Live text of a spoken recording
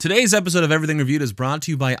Today's episode of Everything Reviewed is brought to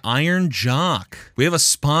you by Iron Jock. We have a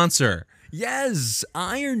sponsor. Yes,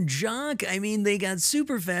 Iron Jock. I mean, they got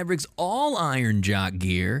Super Fabrics. All Iron Jock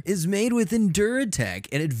gear is made with Enduratech,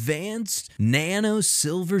 an advanced nano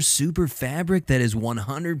silver super fabric that is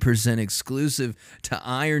 100% exclusive to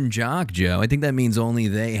Iron Jock, Joe. I think that means only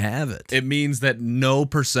they have it. It means that no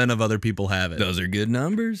 % of other people have it. Those are good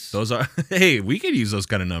numbers. Those are, hey, we could use those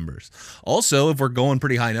kind of numbers. Also, if we're going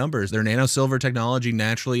pretty high numbers, their nano silver technology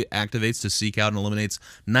naturally activates to seek out and eliminates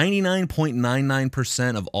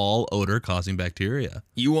 99.99% of all odor-causing bacteria.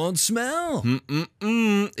 You won't smell.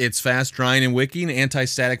 It's fast drying and wicking,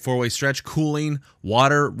 anti-static 4-way stretch, cooling,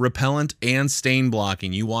 water repellent, and stain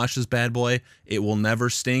blocking. You wash this bad boy, it will never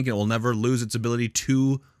stink. It will never lose its ability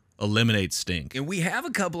to eliminate stink. And we have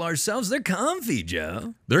a couple ourselves. They're comfy,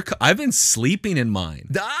 Joe. I've been sleeping in mine.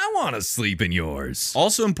 I want to sleep in yours.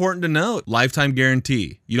 Also important to note, lifetime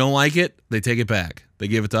guarantee. You don't like it, they take it back. They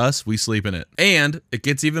give it to us, we sleep in it. And it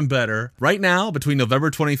gets even better. Right now, between November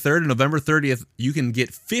 23rd and November 30th, you can get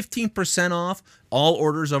 15% off all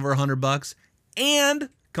orders over $100 and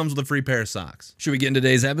comes with a free pair of socks. Should we get into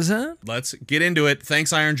today's episode? Let's get into it.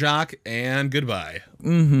 Thanks, Iron Jock, and goodbye.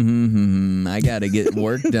 I gotta get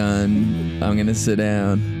work done. I'm gonna sit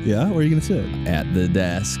down Yeah? Where are you going to sit? at the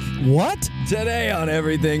desk. What? Today on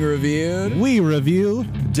Everything Reviewed, We review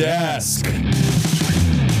Desk.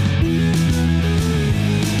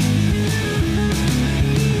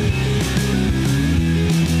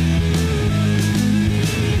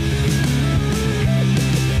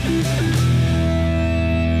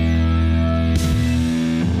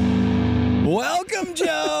 Welcome,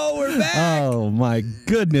 Joe. We're back. Oh my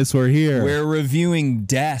goodness, we're here. We're reviewing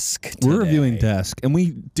Desk today. We're reviewing Desk. And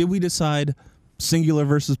we decide singular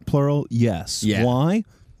versus plural? Yes. Yeah. Why?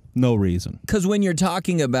 No reason. Because when you're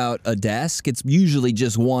talking about a desk, it's usually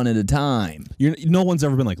just one at a time. No one's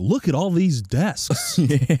ever been like, look at all these desks.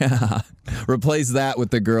 Yeah. Replace that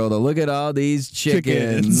with the girl to look at all these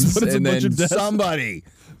chickens. But it's a And bunch then of desks. somebody,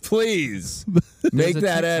 please, make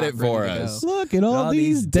that edit for us. Look at all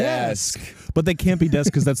these desks. But they can't be desks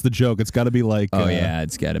because that's the joke. It's got to be like Oh yeah,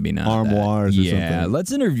 it's got to be not armoires that. or Yeah, something.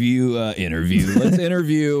 let's interview. Let's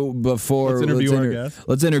interview before. Let's interview our guest.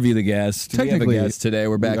 Let's interview the guest. Technically, we have a guest today.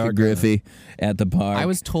 We're back we are at Griffey at the park. I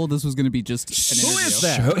was told this was going to be just an Who interview. is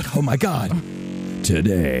that? Oh my God!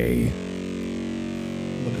 Today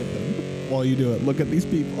Look at them. While you do it, look at these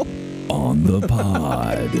people. on the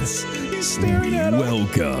pod, He's staring at them.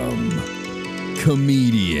 welcome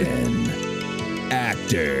comedian,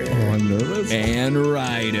 actor, Oh, I'm nervous. and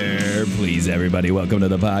writer. Please, everybody, welcome to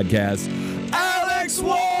the podcast, Alex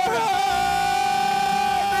Warren!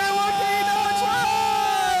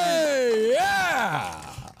 Yeah!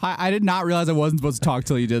 I did not realize I wasn't supposed to talk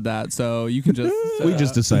till you did that, so you can just... We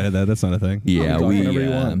just decided that. That's not a thing. Yeah, Talk we. whenever you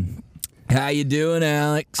want. How you doing,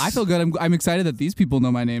 Alex? I feel good. I'm excited that these people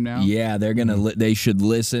know my name now. Yeah, they're gonna. They should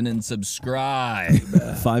listen and subscribe.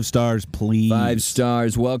 5 stars, please. 5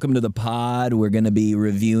 stars. Welcome to the pod. We're gonna be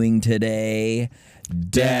reviewing today.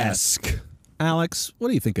 Desk. Alex, what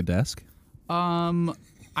do you think of Desk?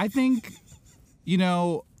 I think,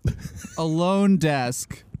 a lone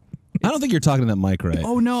desk. I don't think you're talking to that mic right.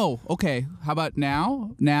 Oh, no. Okay. How about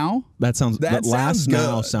now? Now? That sounds. That That last sounds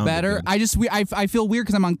now good. sounds Better? I feel weird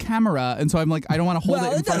because I'm on camera, and so I'm like, I don't want to hold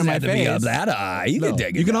it in front of my face. be up that high. You can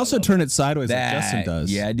take it. You can down also a little turn it sideways bit. like Justin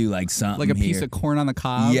does. Yeah, I do like something Like a piece here. of corn on the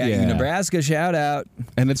cob. Yeah, Yeah. Nebraska shout out.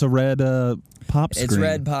 And it's a red pop screen. It's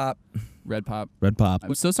red pop. Red pop. Red pop.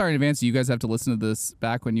 I'm so sorry in advance. You guys have to listen to this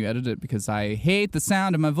back when you edit it because I hate the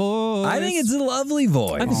sound of my voice. I think it's a lovely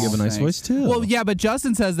voice. I think you have a nice Thanks. voice too. Well, yeah, but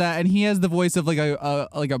Justin says that, and he has the voice of like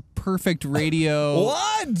a perfect radio.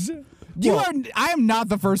 What? I am not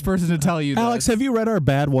the first person to tell you. Alex, this. have you read our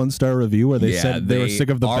bad 1-star review where they Yeah, said they were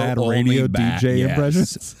sick of the are bad only radio bad- DJ yes.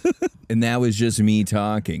 impressions? And that was just me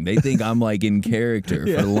talking. They think I'm like in character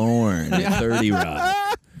for Lorne at 30 Rock.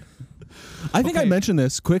 I think I Okay. mentioned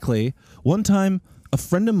this quickly. One time, a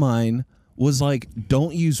friend of mine was like,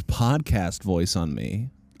 "Don't use podcast voice on me,"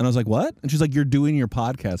 and I was like, "What?" And she's like, "You're doing your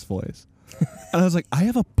podcast voice." And I was like, "I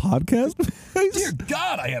have a podcast voice." Dear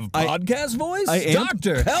God, I have a podcast voice? I am-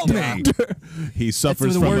 Doctor, help me. He It's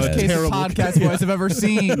suffers the from worst a case of terrible. podcast voice I've ever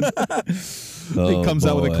seen. He comes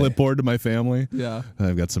out with a boy. clipboard to my family. Yeah.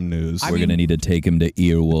 I've got some news. We're going to need to take him to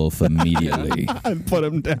Earwolf immediately. and put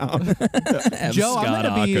him down Have Joe, I'm Scott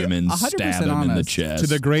gonna be Ackerman 100% stab him in the honest. chest. to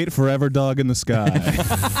the great forever dog in the sky.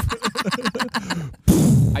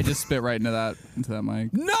 I just spit right into that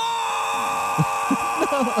mic. No!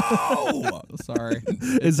 Sorry.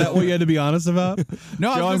 Is that what you had to be honest about?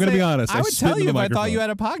 No, Joe, I'm going to be honest. I would spit tell into you the if I thought you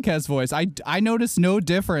microphone. had a podcast voice. I noticed no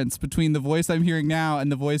difference between the voice I'm hearing now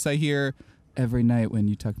and the voice I hear every night when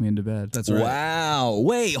you tuck me into bed. That's right. Wow.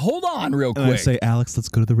 Wait, hold on real And I quick. say, Alex, let's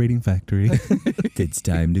go to the rating factory. It's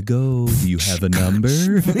time to go. Do you have a number?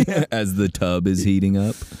 As the tub is heating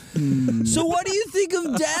up. So what do you think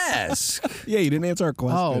of Desk? yeah, you didn't answer our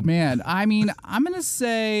question. Oh man, I mean, I'm gonna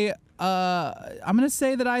say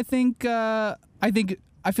that I think I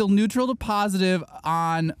feel neutral to positive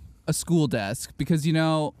on a school desk because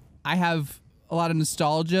I have a lot of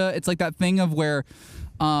nostalgia. It's like that thing of where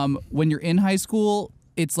when you're in high school,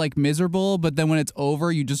 it's like miserable, but then when it's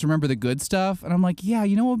over, you just remember the good stuff. And I'm like, yeah,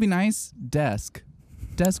 you know what would be nice? Desk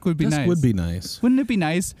would be This nice. would be nice. Wouldn't it be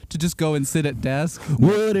nice to just go and sit at desk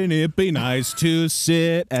Wouldn't it be nice to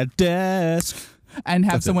sit at desk? and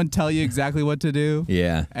have someone tell you exactly what to do?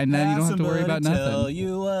 Yeah. And then you don't have to worry about Tell nothing.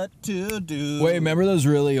 you what to do. Wait, remember those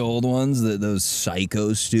really old ones that those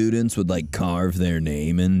psycho students would like carve their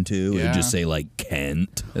name into? It Yeah. would just say like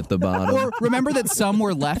Kent at the bottom. Or remember that some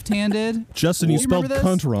were left-handed? Justin, you You spelled remember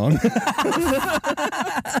cunt wrong.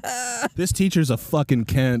 This teacher's a fucking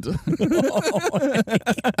Kent.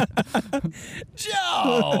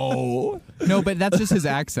 Joe! No, but that's just his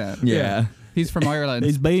accent. Yeah. He's from Ireland.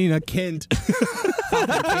 He's being a Kent.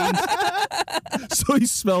 So he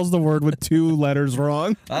spells the word with 2 letters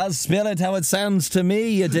wrong. I'll spell it how it sounds to me,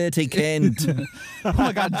 you dirty Kent. Oh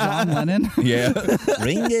my God, John Lennon. Yeah.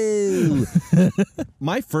 Ringo.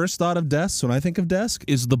 My first thought of desks when I think of desk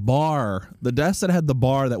is the bar. The desk that had the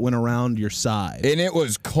bar that went around your side. And it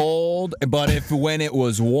was cold, but when it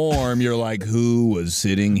was warm, you're like, who was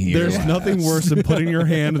sitting here? There's nothing worse than putting your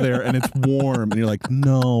hand there and it's warm and you're like,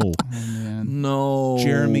 no. No.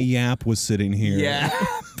 Jeremy Yap was sitting here. Yeah.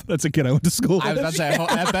 That's a kid I went to school I was with. about to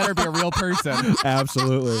say, that better be a real person.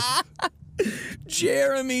 Absolutely.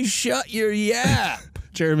 Jeremy, shut your yap.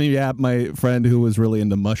 Jeremy Yap, my friend who was really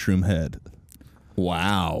into Mushroom Head.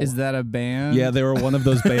 Wow. Is that a band? Yeah, they were one of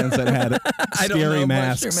those bands that had I don't scary know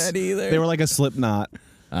masks. Mushroom Head either. They were like a Slipknot,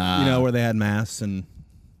 where they had masks and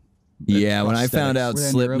Yeah, when I found out Were they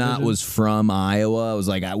in Slipknot Eurovision? was from Iowa, I was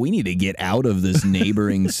like, we need to get out of this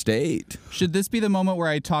neighboring state. Should this be the moment where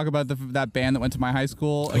I talk about that band that went to my high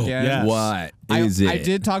school again? yes. What is it? I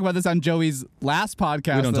did talk about this on Joey's last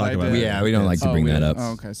podcast. We don't that talk I about did. it. Yeah, we don't like to bring we that didn't? up.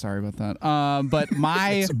 Oh, okay, sorry about that. But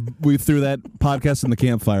my we threw that podcast in the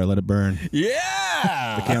campfire, let it burn.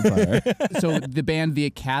 Yeah. Campfire. so the band The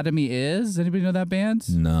Academy is. Anybody know that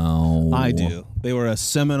band? No. I do. They were a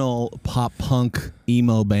seminal pop punk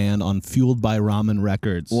emo band on Fueled by Ramen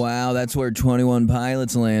Records. Wow, that's where 21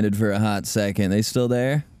 Pilots landed for a hot second. They still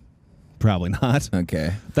there? Probably not.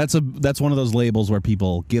 Okay. That's one of those labels where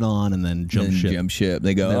people get on and then jump Then ship. jump ship.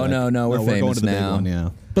 They go, They're oh, like, no, we're going famous to the big now. one, yeah.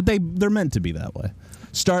 But they're meant to be that way.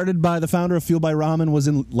 Started by the founder of Fueled by Ramen, was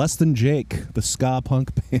in Less Than Jake, the ska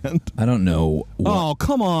punk band. I don't know. Oh,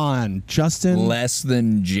 come on, Justin. Less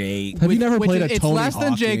than Jake. Have you never Which played is- a It's Tony less than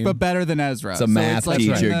Hawk Jake, game? but better than Ezra. It's a math like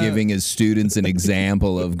teacher trying to- giving his students an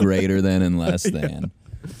example of greater than and less than.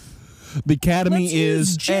 The Academy Let's use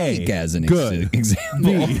is Jake A, as an good,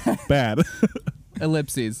 example. B, bad.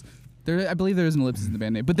 ellipses. I believe there is an ellipsis in the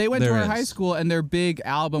band name. But they went to There our is. high school, and their big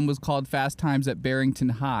album was called Fast Times at Barrington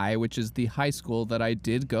High, which is the high school that I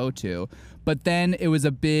did go to. But then it was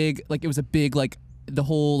a big, the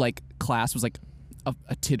whole class was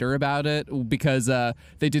a titter about it because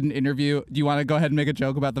they did an interview. Do you want to go ahead and make a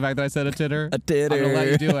joke about the fact that I said a titter? A titter. I'm gonna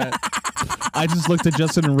let you do it. I just looked at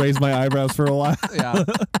Justin and raised my eyebrows for a while. Yeah.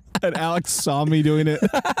 And Alex saw me doing it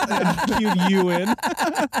and cued you in.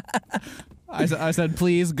 I said,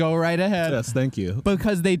 please go right ahead. Yes, thank you.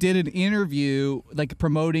 Because they did an interview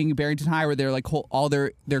promoting Barrington High where they're all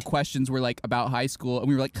their questions were about high school, and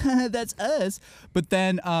we were like, that's us. But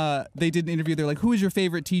then they did an interview. They're like, who is your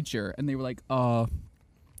favorite teacher? And they were like,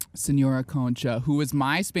 Senora Concha, who was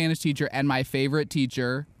my Spanish teacher and my favorite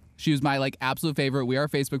teacher. She was my absolute favorite. We are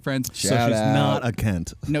Facebook friends. So Shout she's out. not a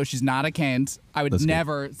Kent. No, she's not a Kent. I would That's good.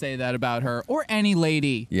 never say that about her or any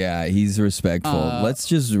lady. Yeah, he's respectful. Let's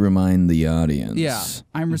just remind the audience. Yeah,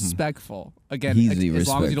 I'm respectful. Again, He's as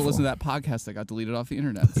long as you don't respectful. listen to that podcast that got deleted off the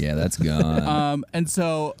internet. Yeah, that's gone. And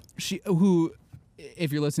so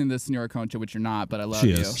if you're listening to this, Senora Concha, which you're not, but I love She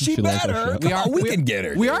you. is. She loves our better. show. Come on, we can get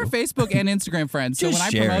her. We dude. are Facebook and Instagram friends, so Just when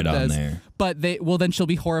I share promote it on this, there. but then she'll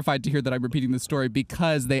be horrified to hear that I'm repeating the story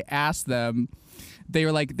because they asked them they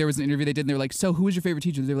were like, there was an interview they did, and they were like, so who was your favorite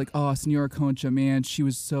teacher? They were like, oh, Senora Concha, man, she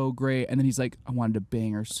was so great. And then he's like, I wanted to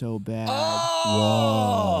bang her so bad.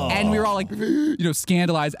 Oh. And we were all like,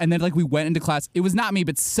 scandalized. And then like we went into class. It was not me,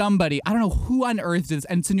 but somebody. I don't know who on earth did this.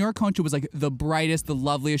 And Senora Concha was like the brightest, the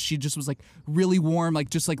loveliest. She just was like really warm, like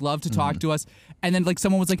just like loved to talk to us. And then like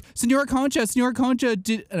someone was like, Senora Concha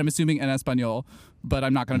did, and I'm assuming en español, but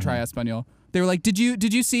I'm not gonna try español. They were like, did you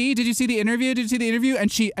see the interview? Did you see the interview?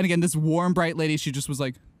 And again, this warm, bright lady, she just was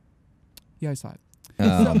like, yeah, I saw it.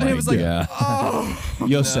 Oh And it was like, Yo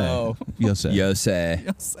sé. Yo say.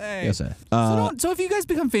 say. So if you guys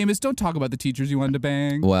become famous, don't talk about the teachers you wanted to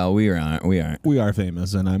bang. Well, we aren't. We are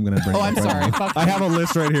famous, and I'm going to bring Oh, it I'm up right sorry. now. Fuck I have a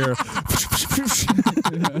list right here.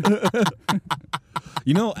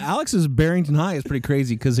 You know, Alex's Barrington High is pretty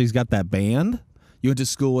crazy because he's got that band. You went to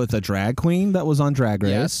school with a drag queen that was on Drag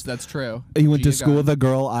Race. Yes, that's true. You went to Gia school Gunn. with a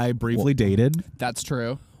girl I briefly dated. That's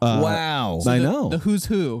true. Wow. I know. The who's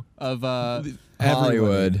who of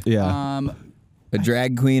Hollywood. Yeah. A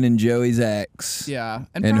drag queen and Joey's ex. yeah,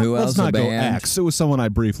 And prob- who Let's else? not A go band? X. It was someone I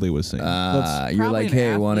briefly was seeing. You're probably like, an hey,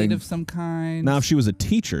 athlete want of some kind. Now, if she was a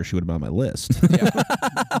teacher, she would have been on my list.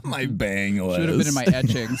 my bang list? Should have been in my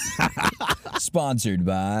etchings. Sponsored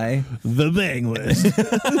by The Bang List.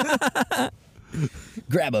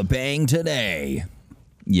 Grab a Bang today.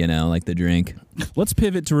 You know, like the drink. Let's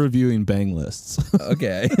pivot to reviewing Bang lists.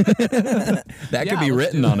 Okay. That Yeah, could be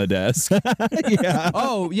let's written do on a desk.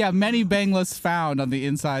 Oh yeah, many bang lists found on the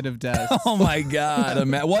inside of desks. Oh my God.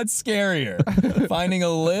 What's scarier? Finding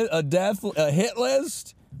a hit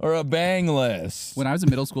list or a bang list? When I was in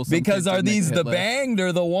middle school, some Because kids are didn't make these a the hit list. banged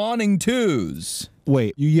or the wanting twos?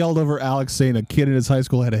 Wait, you yelled over Alex saying a kid in his high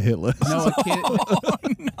school had a hit list. No, a kid.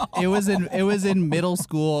 It was in middle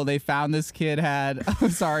school. They found this kid had.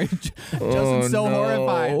 I'm sorry, Justin's so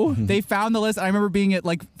horrified. They found the list. I remember being at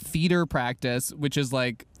like theater practice, which is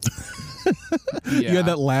like. You had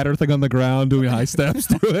that ladder thing on the ground doing high steps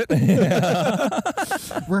through it.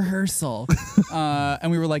 rehearsal,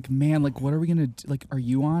 and we were like, man, like, what are we gonna do? Like, are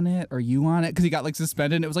you on it? Are you on it? Because he got like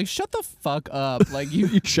suspended. And it was like, shut the fuck up, like you.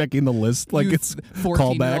 You're checking the list like you it's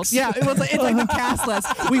 14 callbacks. year-olds. Yeah, it was like, it's like the cast list.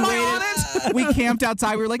 We waited. We camped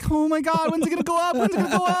outside. We were like, oh my god, when's it gonna go up? When's it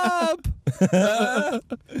gonna go up?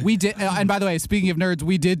 We did, and by the way, speaking of nerds,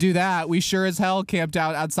 we did do that. We sure as hell camped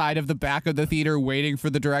out outside of the back of the theater, waiting for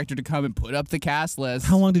the director to come and put up the cast list.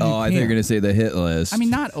 How long did you Oh, I think you're going to say the hit list. I mean,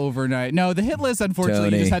 not overnight. No, the hit list, unfortunately,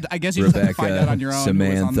 Tony, you just had to, I guess you just had to find out on your own. who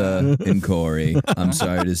was on Samantha, and Corey. I'm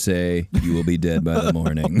sorry to say you will be dead by the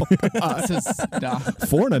morning. nah.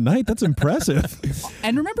 4 in a night? That's impressive.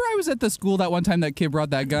 And remember, I was at the school that one time that kid brought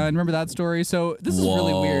that gun. Remember that story? So this is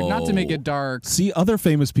really weird. Not to make it dark. See other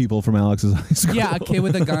famous people from Alex's high school. Yeah, a kid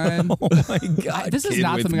with a gun. Oh my God. This is kid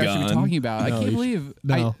not with something I should be gun. talking about. I No, can't you believe.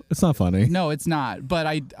 No, it's not funny. No, it's not. But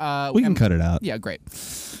We can cut it out. Yeah, great.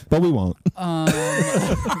 But we won't.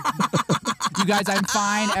 You guys, I'm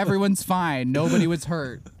fine. Everyone's fine. Nobody was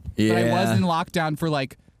hurt. But I was Yeah. in lockdown for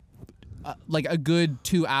like a good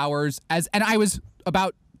 2 hours. And I was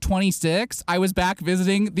about 26. I was back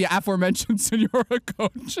visiting the aforementioned Senora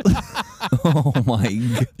Coach. Oh my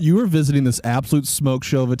God. You were visiting this absolute smoke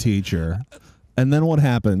show of a teacher. And then what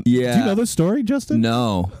happened? Yeah. Do you know this story, Justin?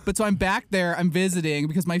 No. But so I'm back there. I'm visiting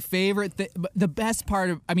because my favorite, the best part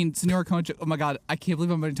of, Senora Concha. Oh my God, I can't believe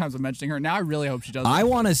how many times I'm mentioning her. Now I really hope she does. I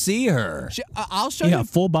want to see her. I'll show Yeah, you.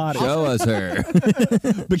 full body. Show us her.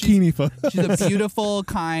 Bikini photo. She's a beautiful,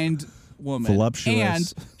 kind woman.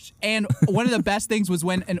 Voluptuous. And one of the best things was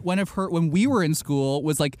when we were in school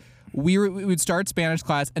was like we would start Spanish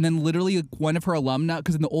class and then literally like, one of her alumna,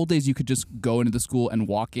 because in the old days you could just go into the school and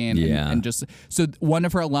walk in and just, so one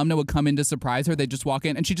of her alumna would come in to surprise her. They'd just walk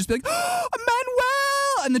in and she'd just be like, oh,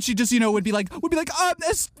 Manuel, and then she just would be like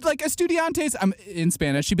estudiantes. I'm in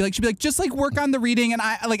Spanish. She'd be like just like work on the reading, and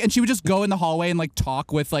and she would just go in the hallway and like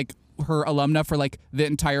talk with like her alumna for like the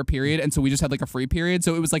entire period, and so we just had like a free period,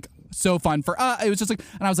 so it was like so fun for it was just like,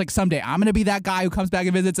 and I was like, someday I'm gonna be that guy who comes back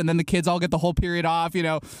and visits, and then the kids all get the whole period off,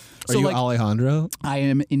 Are so you like Alejandro, I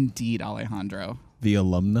am indeed Alejandro, the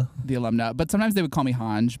alumna? the alumna, but sometimes they would call me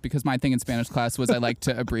Hanj because my thing in Spanish class was I like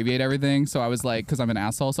to abbreviate everything, so I was like, because I'm an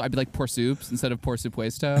asshole, so I'd be like por soups instead of por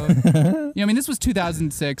supuesto. This was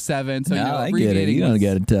 2006, 7, so No, I get it. abbreviating You don't was-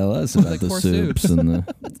 got to tell us about like the poor soups soups. and the.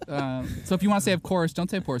 so if you want to say of course,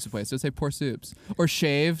 don't say por supuesto, say por soups. Or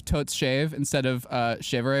shave, totes shave, instead of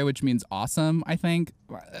chevere, which means awesome, I think.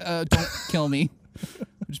 Don't kill me.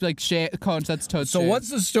 Just be like, Conch, that's totes So shave. what's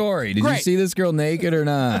the story? Did you Great. see this girl naked or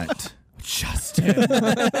not? Justin.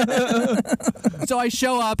 So I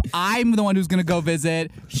show up. I'm the one who's going to go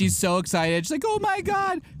visit. She's so excited. She's like, oh my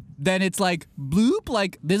God. then it's like bloop,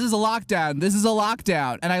 like this is a lockdown. This is a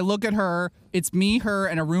lockdown. And I look at her. It's me, her,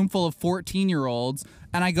 and a room full of 14-year-olds.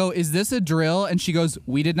 And I go, is this a drill? And she goes,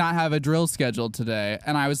 we did not have a drill scheduled today.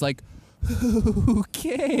 And I was like,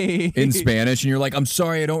 okay. In Spanish, and you're like, I'm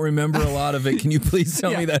sorry, I don't remember a lot of it. Can you please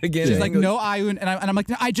tell me that again? She's like, no, and I'm like,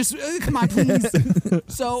 no, I just, come on, please.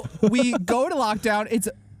 So we go to lockdown. It's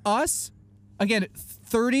us, again,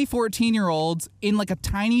 30, 14-year-olds in like a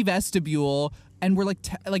tiny vestibule. And we're like,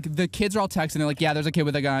 the kids are all texting. They're like, yeah, there's a kid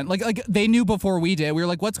with a gun. Like they knew before we did. We were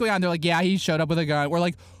like, what's going on? They're like, yeah, he showed up with a gun. We're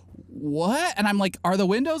like, what? And I'm like, are the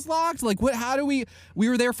windows locked? Like, what? How do we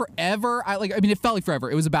were there forever. I mean, it felt like forever.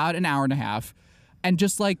 It was about an hour and a half. And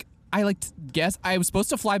just like, guess I was supposed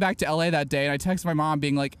to fly back to LA that day. And I texted my mom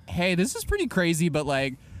being like, hey, this is pretty crazy, but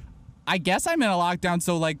like, I guess I'm in a lockdown.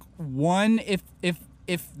 So like, one, if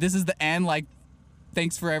this is the end, like,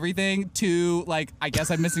 thanks for everything. 2, like, I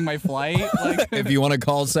guess I'm missing my flight. Like, if you want to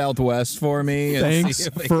call Southwest for me. Thanks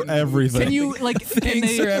for everything. Can you, like,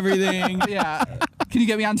 Thanks for everything. Yeah. Can you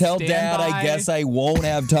get me on Tell standby? Dad I guess I won't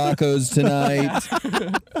have tacos tonight.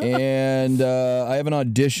 And I have an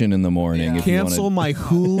audition in the morning. Yeah. If you Cancel wanna... my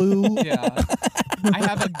Hulu. Yeah. I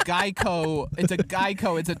have a Geico. It's a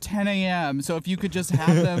Geico. It's at 10 a.m. So if you could just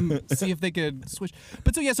have them see if they could switch.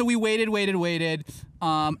 But so yeah, so we waited.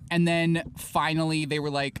 And then finally they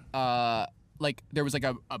were like there was like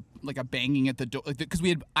a banging at the door because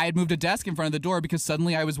I had moved a desk in front of the door because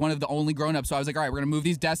suddenly I was one of the only grown-ups. So I was like, all right, we're gonna move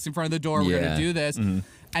these desks in front of the door. We're gonna do this. Mm-hmm.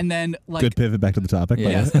 And then, like, good pivot back to the topic.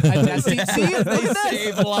 Yeah. See, look at this.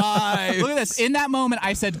 Save lives. Look at this. In that moment,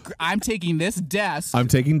 I said, I'm taking this desk. I'm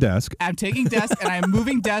taking desk. And I'm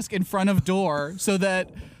moving desk in front of door so that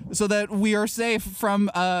we are safe from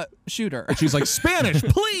a shooter. And she's like, Spanish,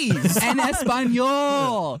 please. En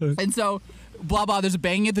español. And so, blah blah. There's a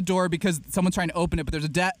banging at the door because someone's trying to open it, but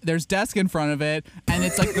there's desk in front of it, and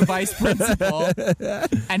it's like the vice principal,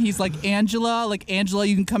 and he's like, Angela,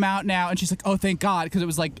 you can come out now, and she's like, oh, thank God, because it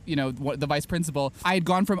was like, you know, the vice principal. I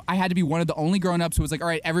had to be one of the only grown-ups who was like, all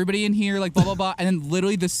right, everybody in here, like, blah blah blah, and then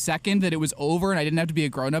literally the second that it was over and I didn't have to be a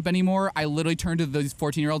grown-up anymore, I literally turned to these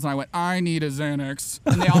 14-year-olds and I went, I need a Xanax,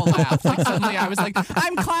 and they all laughed. Like, suddenly I was like,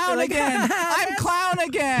 I'm clown again. I'm clown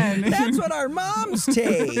again. That's what our moms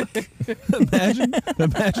take.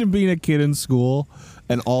 Imagine being a kid in school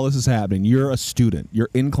and all this is happening. You're a student. You're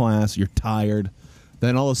in class. You're tired.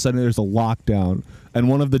 Then all of a sudden there's a lockdown. And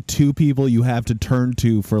one of the 2 people you have to turn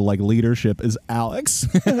to for like leadership is Alex.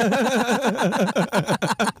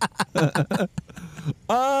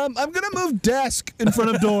 I'm going to move desk in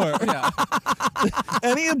front of door. Yeah.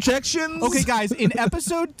 Any objections? Okay, guys, in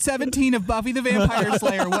episode 17 of Buffy the Vampire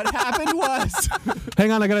Slayer, what happened was...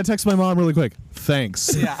 Hang on, I got to text my mom really quick.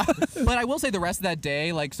 Thanks. Yeah. But I will say the rest of that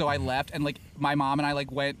day, like, so I left, and, like, my mom and I,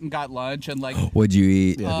 like, went and got lunch, and, like... What'd you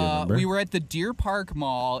eat? Yeah, do you remember? We were at the Deer Park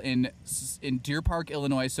Mall in Deer Park,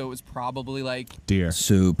 Illinois, so it was probably, like... Dear.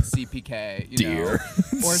 Soup. CPK, you Deer.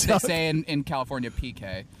 know? Or as they say in California,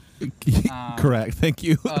 PK. Correct. Thank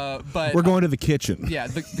you. But we're going to the kitchen. Yeah,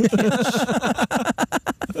 the kitchen.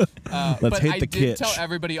 Let's hit I the did kitch. tell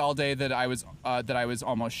everybody all day that I was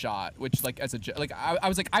almost shot, which like as a like I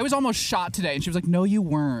was like I was almost shot today, and she was like, no, you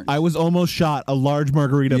weren't. I was almost shot. A large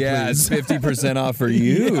margarita, Yeah, it's please. 50% off for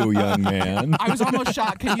you, young man. I was almost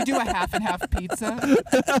shot. Can you do a half and half pizza?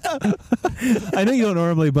 I know you don't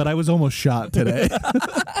normally, but I was almost shot today.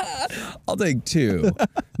 I'll take 2,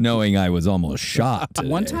 knowing I was almost shot today.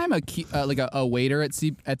 One time, a waiter at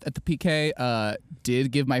the PK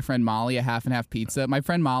did give my friend Molly a half and half pizza. My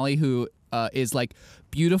friend Molly, who is like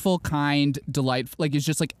beautiful, kind, delightful, like is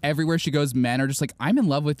just like everywhere she goes, men are just like, I'm in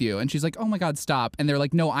love with you, and she's like, oh my God, stop, and they're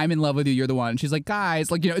like, no, I'm in love with you, you're the one. And she's like,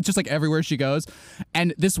 guys, like, you know, it's just like everywhere she goes.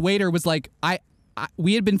 And this waiter was like,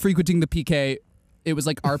 we had been frequenting the PK. It was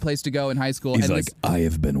like our place to go in high school. He's and like, I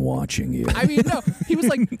have been watching you. I mean, no, he was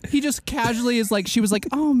like, he just casually is like, she was like,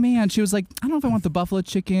 oh man, she was like, I don't know if I want the buffalo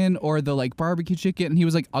chicken or the like barbecue chicken. And he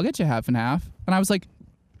was like, I'll get you half and half. And I was like,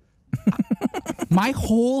 my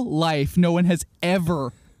whole life, no one has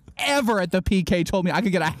ever at the PK told me I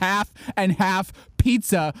could get a half and half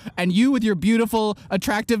pizza, and you with your beautiful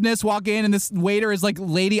attractiveness walk in and this waiter is like,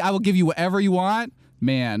 lady, I will give you whatever you want.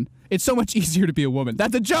 Man, it's so much easier to be a woman.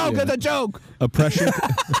 That's a joke. Yeah. That's a joke. Oppression.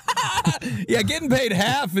 Yeah, getting paid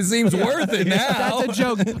half, it seems worth it now. That's a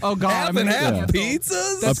joke. Oh God, Half and half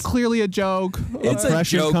pizzas? That's clearly a joke. It's a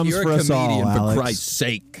Oppression joke. comes You're for a us all, comedian, for Alex. Christ's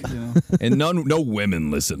sake. And no women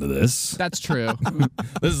listen to this. That's true.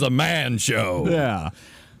 This is a man show. Yeah.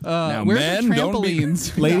 Now, Where's men, the don't be...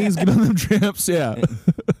 trampolines? Ladies, get on them trips. Yeah.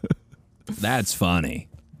 That's funny.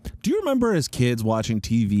 Do you remember as kids watching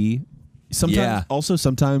TV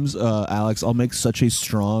Sometimes, Alex, I'll make such a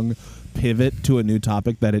strong pivot to a new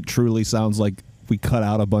topic that it truly sounds like we cut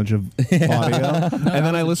out a bunch of audio, and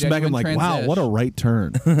then I listen back and I'm like, wow, what a right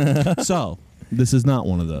turn. So this is not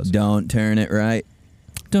one of those. Don't turn it right.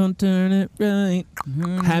 Don't turn it right.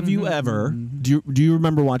 Have you ever? Do you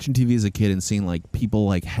remember watching TV as a kid and seeing like people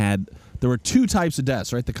like had? There were two types of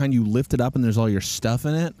desks, right? The kind you lift it up and there's all your stuff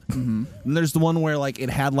in it, and there's the one where like it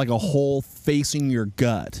had like a hole facing your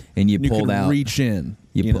gut, And you pulled could out. reach in.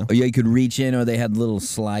 Yeah, you could reach in, or they had little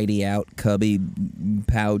slidey out cubby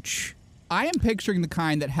pouch. I am picturing the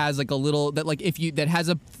kind that has like a little that has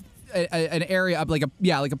an area up like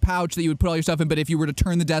a pouch that you would put all your stuff in, but if you were to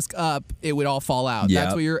turn the desk up, it would all fall out. Yeah.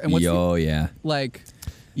 That's what you're. And what's yeah. like?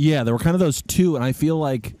 Yeah, there were kind of those two, and I feel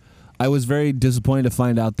like I was very disappointed to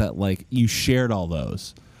find out that like you shared all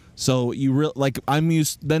those. So you I'm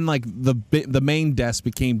used then like the main desk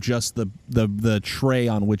became just the tray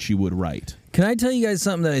on which you would write. Can I tell you guys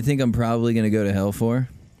something that I think I'm probably going to go to hell for?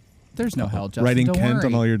 There's no hell, Justin. Writing Don't Kent worry.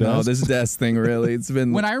 on all your desks. No, this desk thing really. It's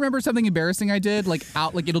been When I remember something embarrassing I did, like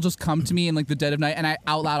it'll just come to me in like the dead of night, and I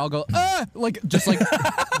out loud I'll go, just like.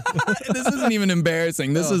 This isn't even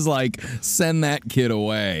embarrassing. This is like, send that kid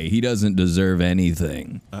away. He doesn't deserve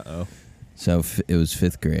anything. Uh-oh. So it was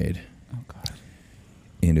 5th grade. Oh God.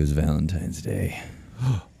 And it was Valentine's Day.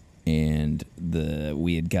 And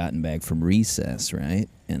we had gotten back from recess, right?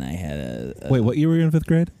 And I had a Wait, what year were you in 5th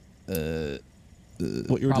grade?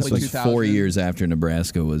 What year? Probably like 2000. 4 years after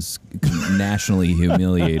Nebraska was nationally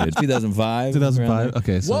humiliated. 2005. 2005.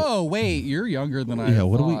 Okay. So, Whoa, wait, you're younger than I Yeah.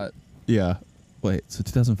 What do we? thought. Yeah. Wait. So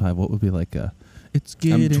 2005. What would be like? It's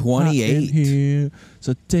getting hot in 28. here,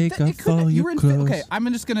 so take It off couldn't- all you your were in clothes. okay,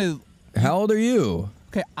 I'm just gonna. How old are you?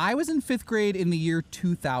 Okay, I was in 5th grade in the year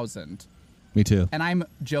 2000, Me too. and I'm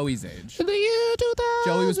Joey's age. In the year 2000.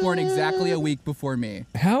 Joey was born exactly a week before me.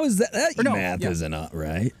 How is that? That Or no, math yeah. isn't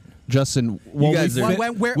right. Justin, well, guys we,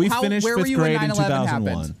 are- we finished where were 5th you when grade in 9/11 2001.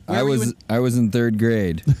 happened? Where I were you was in- I was in 3rd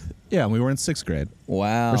grade. Yeah, we were in 6th grade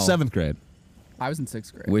Wow. or 7th grade. I was in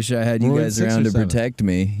 6th grade. Wish I had you We're in guys 6th around or to 7th. protect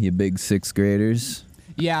me, you big 6th graders.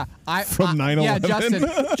 Yeah, From Yeah,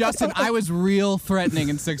 9/11. Justin, I was real threatening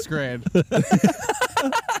in 6th grade.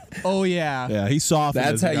 Oh yeah. Yeah, he softened.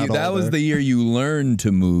 That's as he how you. got That was older. the year you learned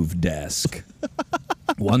to move desk.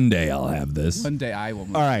 One day I'll have this. One day I will.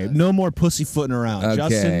 Move All right, this. no more pussyfooting around. Okay.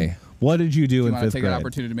 Justin, what did you do You in want to 5th take grade? an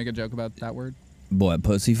opportunity to make a joke about that word? Boy,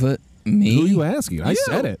 pussyfoot. Me? Who are you asking? I You.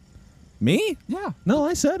 said it. Me? Yeah. No,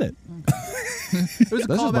 I said it. It was a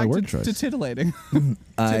That's just my callback word to choice. titillating.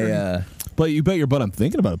 I But you bet your butt I'm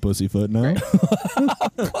thinking about a pussyfoot now. Right.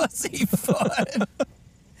 pussyfoot.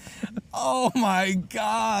 Oh my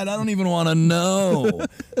God! I don't even want to know.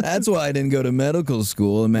 That's why I didn't go to medical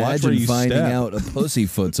school. where Imagine you finding step. out a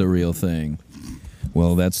pussyfoot's a real thing.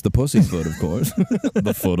 Well, that's the pussyfoot, of course.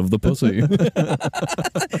 The foot of the pussy.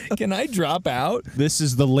 Can I drop out? This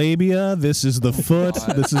is the labia. This is the foot.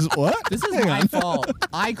 God. This is what? This is my fault.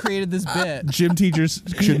 I created this bit. Gym teachers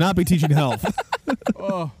should not be teaching health.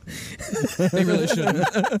 Oh, they really shouldn't.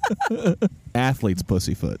 Athletes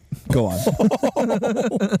pussyfoot. Go on.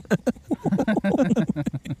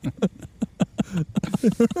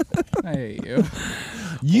 I hate you.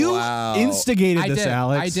 You Wow. instigated I this, did.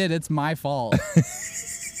 Alex. I did. It's my fault.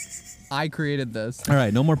 I created this. All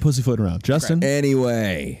right, no more pussyfoot around. Justin,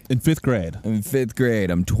 Anyway, in 5th grade. I'm in 5th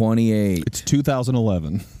grade. I'm 28. It's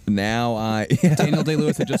 2011. Now Daniel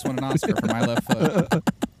Day-Lewis had just won an Oscar for My Left Foot.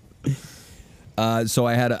 So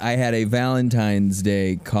I had a Valentine's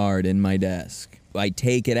Day card in my desk. I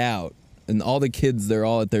take it out, and all the kids, they're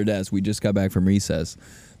all at their desk. We just got back from recess.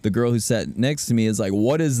 The girl who sat next to me is like,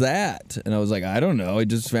 "What is that?" And I was like, "I don't know. I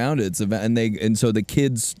just found it." And so the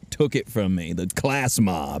kids took it from me, the class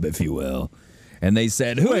mob, if you will. And they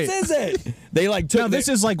said, "Whose Wait. is it?" They like took Now, this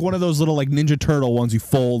is like one of those little like Ninja Turtle ones you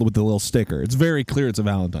fold with the little sticker. It's very clear it's a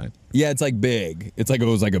Valentine. Yeah, it's like big. It's like it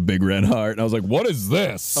was like a big red heart. And I was like, "What is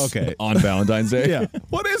this?" Okay. On Valentine's Day. Yeah.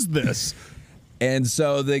 What is this? And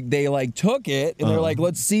so they like took it and they're like,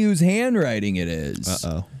 "Let's see whose handwriting it is."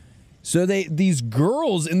 Uh-oh. So these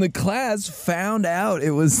girls in the class found out it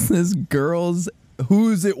was this girl's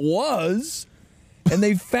whose it was, and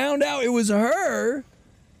they found out it was her.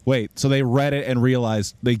 Wait, so they read it and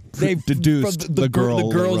realized they deduced from the girl.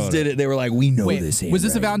 The girls wrote did it. They were like, "We know Wait, this." was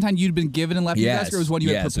this a handwriting." Valentine you'd been given and left in your Yes. desk, or was one you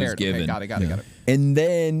Yes, had it was prepared? Okay, given. got it. And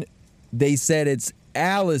then they said it's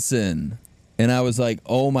Allison. And I was like,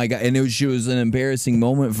 "Oh my God." And she was an embarrassing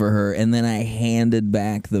moment for her. And then I handed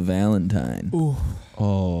back the Valentine.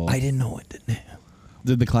 Oh. I didn't know what to do.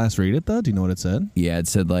 Did the class read it though? Do you know what it said? Yeah, it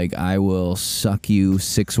said like, I will suck you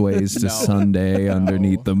 6 ways to No. Sunday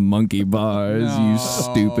underneath the monkey bars, No. you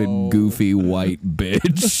stupid, goofy, white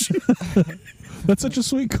bitch. That's such a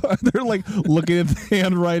sweet card. They're like looking at the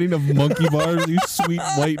handwriting of monkey bars. You sweet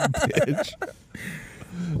white bitch.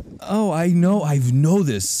 Oh, I know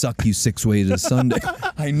this suck you 6 ways to Sunday.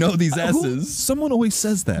 I know these S's. Someone always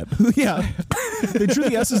says that. Yeah. They drew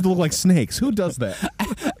the S's to look like snakes. Who does that?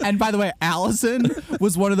 And by the way, Allison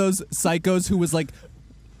was one of those psychos who was like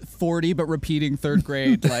 40 but repeating 3rd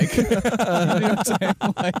grade, like you know what I'm saying?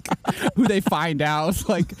 Like who they find out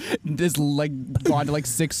like just like gone to like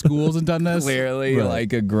 6 schools and done this. Clearly, Right.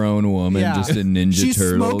 like a grown woman, just in Ninja She's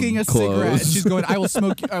Turtle smoking a clothes. cigarette. She's going, I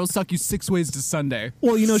will suck you 6 ways to Sunday.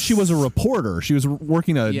 Well, you know, she was a reporter. She was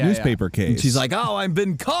working a Yeah, newspaper case. And she's like, "Oh, I've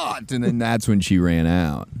been caught," and then that's when she ran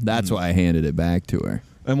out. That's why I handed it back to her.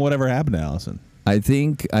 and whatever happened to Allison? I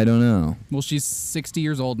don't know. Well, she's 60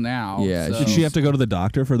 years old now. Yeah, so. Did she have to go to the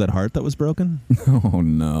doctor for that heart that was broken? Oh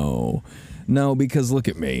no. No, because look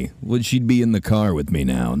at me. Well, she'd be in the car with me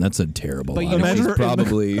now, and that's a terrible But you life. know She's what-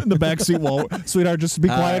 probably in the backseat wall. Sweetheart, just be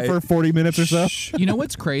quiet for 40 minutes or so. You know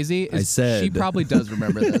what's crazy? Is said- she probably does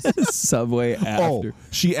remember this. Subway after. Oh,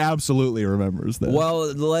 she absolutely remembers that.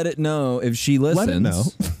 Well, let it know if she listens. Let it know.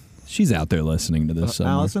 She's out there listening to this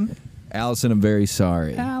somewhere. Allison? Allison, I'm very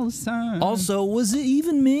sorry. Allison. Also, was it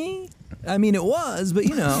even me? I mean, it was, but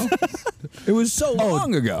you know, it was so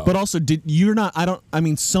long ago. But also,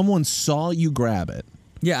 someone saw you grab it.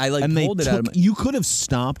 yeah, I like And they pulled it out of my. you could have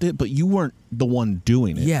stopped it, but you weren't the one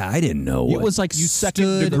doing it. Yeah, I didn't know. It what- was like You second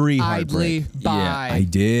stood degree idly heartbreak. by. Yeah, I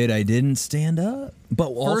did. I didn't stand up. But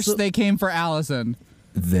also, First they came for Allison.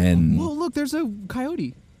 then Oh, look, there's a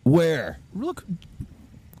coyote. where? Look.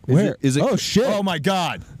 Where? Is it? Oh, shit. Oh my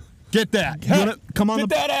God! Get that! You wanna come on Get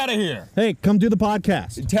the that out of here! Hey, come do the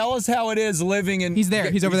podcast. Tell us how it is living in. He's there.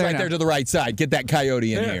 He's over there right now. there to the right side. Get that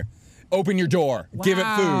coyote in here. Open your door. Give it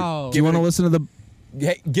Wow. food. Do you want to listen to the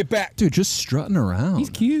Hey, get back, dude? Just strutting around. He's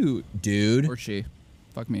cute. dude. Or she.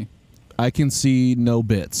 Fuck me. I can see no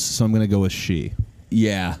bits, so I'm gonna go with she.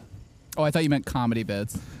 Yeah. Oh, I thought you meant comedy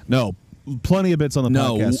bits. No, plenty of bits on the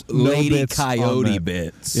No, podcast. lady bits on coyote that.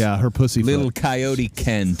 bits. Yeah, her pussy Little foot. coyote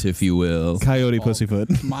Kent, if you will. Coyote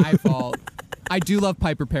pussyfoot. My fault. I do love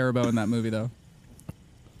Piper Perabo in that movie, though.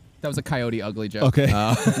 That was a Coyote Ugly joke. Okay.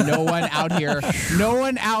 No one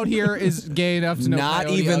out here is gay enough to know Not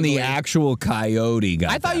Coyote even Ugly. the actual coyote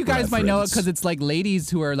got I thought that you guys might know it reference. because it's like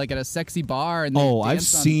ladies who are like at a sexy bar and they Oh, I've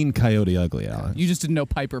dance on- seen Coyote Ugly, Alex. You just didn't know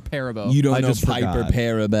Piper Perabo, You don't I know just Piper forgot. the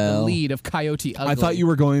Parabel. lead of Coyote Ugly. I thought you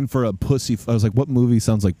were going for a pussy. I was like, what movie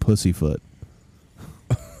sounds like Pussyfoot?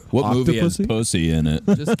 What movie has Octopussy? pussy in it?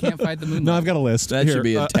 just can't fight the moonlight. No, I've got a list. That Here, should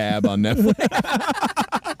be a tab on Netflix.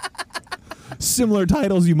 similar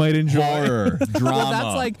titles you might enjoy. Horror,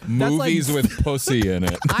 drama, movies like- with pussy in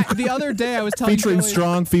it. The other day I was telling Featuring Joey,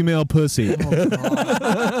 strong female pussy.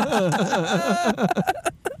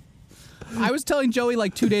 I was telling Joey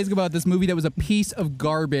like 2 days ago about this movie that was a piece of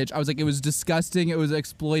garbage. I was like, it was disgusting. It was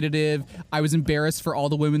exploitative. I was embarrassed for all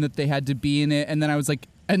the women that they had to be in it. And then I was like,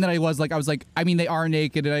 I mean, they are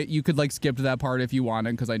naked, and you could like skip to that part if you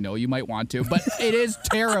wanted, because I know you might want to, but it is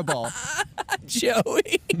terrible.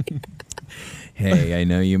 Joey. Hey, I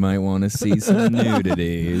know you might want to see some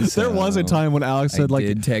nudity. There was a time when Alex said, I like,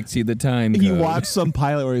 did text you the time he code. watched some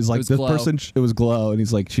pilot where he's like, was this Glow. person, it was Glow, and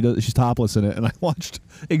he's like, she's topless in it, and I watched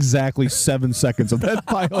exactly 7 seconds of that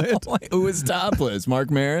pilot. Who was topless? Mark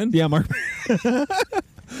Maron? Yeah, Mark.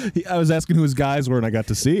 I was asking who his guys were, and I got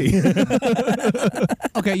to see.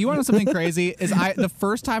 Okay, you want to know something crazy? The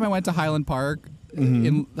first time I went to Highland Park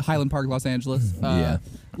in Highland Park, Los Angeles. Yeah.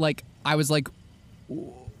 Like I was like,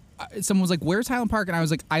 someone was like, "Where's Highland Park?" And I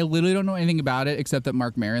was like, "I literally don't know anything about it except that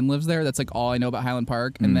Mark Maron lives there. That's like all I know about Highland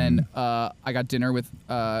Park." And then I got dinner with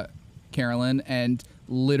Carolyn, and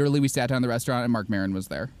literally we sat down in the restaurant, and Mark Maron was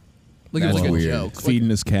there. Like it was That's like a weird. joke. Like, Feeding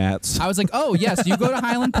his cats. I was like, "Oh yes, you go to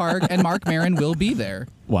Highland Park, and Mark Maron will be there."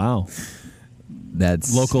 Wow.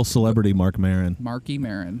 That's Local celebrity Mark Maron. Marky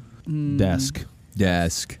Maron. Desk.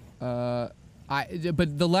 desk. But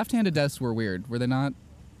the left-handed desks were weird, were they not?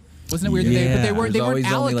 Wasn't it weird that Yeah, they weren't there's always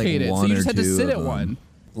only, like, allocated, so one you or just had to two sit of at them. one.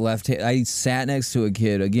 Left hand. I sat next to a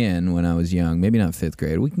kid again when I was young. Maybe not 5th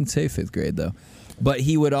grade. We can say 5th grade though. But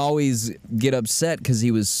he would always get upset because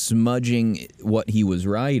he was smudging what he was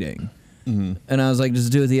writing. And I was like, just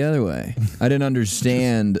do it the other way. I didn't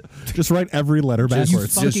understand. Just write every letter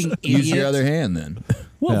backwards. fucking Use your idiot. other hand then.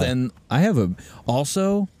 Well, Yeah. then I have a.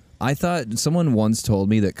 Also, I thought someone once told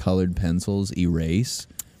me that colored pencils erase.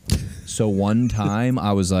 So one time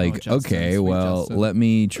I was like, Justin, okay, sweet well, Justin. let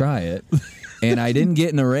me try it. And I didn't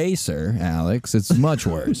get an eraser, Alex. It's much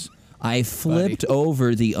worse. I flipped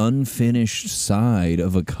over the unfinished side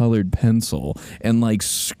of a colored pencil and like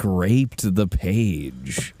scraped the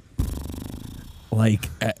page. Like,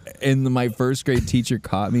 and my first grade teacher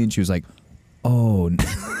caught me and she was like, oh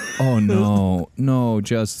no,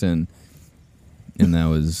 Justin. And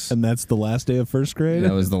that's the last day of first grade?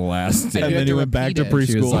 that was the last day. And then he went back to preschool.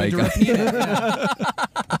 She was like, Yeah.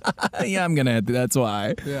 yeah, I'm gonna have to, that's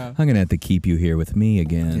why. Yeah. I'm gonna have to keep you here with me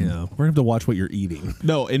again. Yeah, we're gonna have to watch what you're eating.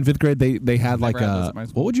 No, in 5th grade they had like Never had those a at my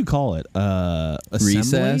school. what would you call it? Assembly?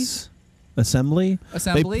 Recess. Assembly.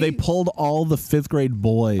 They pulled all the 5th grade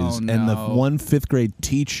boys Oh, and the no. one 5th grade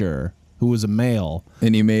teacher who was a male.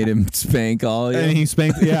 And you made him spank all of you. And he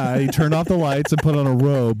spanked. Yeah, he turned off the lights and put on a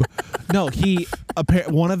robe. No,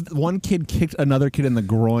 one kid kicked another kid in the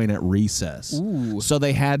groin at recess. Ooh. So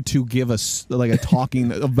they had to give us like a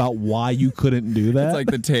talking about why you couldn't do that. It's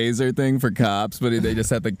like the taser thing for cops, but they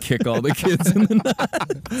just have to kick all the kids in the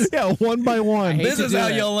nuts. yeah, one by one. hate This to is do how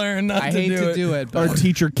it. you'll learn not I to hate do to it. do it, Our but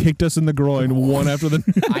teacher kicked us in the groin one after the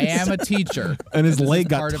next. I am a teacher. And his This is leg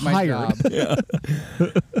got part of my tired.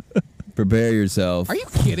 job. Prepare yourself. Are you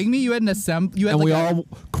kidding me? You had an assembly. You had And like we a, all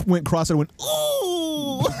went cross and went,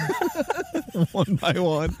 ooh, one by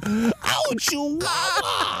one. Ouch, you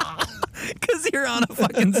mama. Because you're on a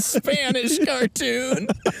fucking Spanish cartoon.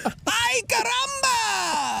 Ay,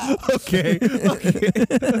 caramba! Okay.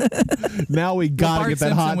 Now we gotta Bart get that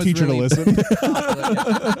Simpson hot was teacher really- to listen.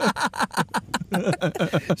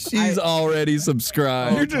 She's already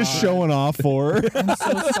subscribed. You're just showing off for her. I'm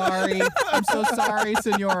so sorry. I'm so sorry,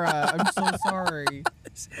 Senora. I'm so sorry.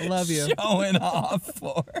 I love you. Showing off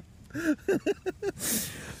for.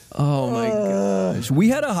 Oh my gosh. We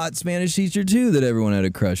had a hot Spanish teacher too that everyone had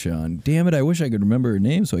a crush on. Damn it, I wish I could remember her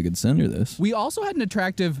name so I could send her this. We also had an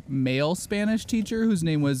attractive male Spanish teacher whose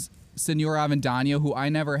name was Senor Avendaño, who I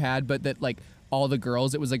never had, but that like all the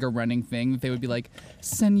girls, it was like a running thing that they would be like,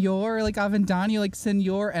 Senor, like Avendaño, like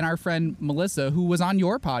Senor. And our friend Melissa, who was on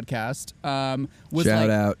your podcast, was Shout like,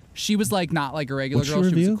 out. she was like not like a regular What's girl. your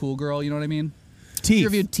She was review? a cool girl. You know what I mean? She Teeth.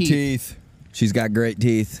 reviewed teeth. Teeth. She's got great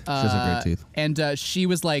teeth. She has a great teeth. And she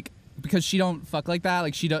was like, because she don't fuck like that.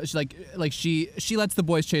 Like she lets the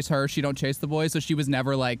boys chase her. She don't chase the boys. So she was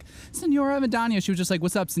never like Senora Avendaño. She was just like,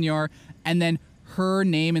 "What's up, Senor?" And then her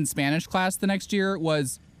name in Spanish class the next year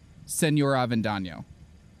was Senora Avendaño.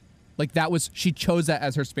 Like that was, she chose that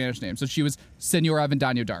as her Spanish name. So she was Senora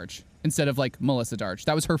Avendaño Darch instead of like Melissa Darch.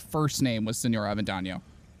 That was her first name, was Senora Avendaño.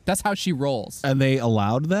 That's how she rolls. And they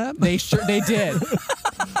allowed that? They did.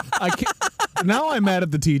 I can't. Now I'm mad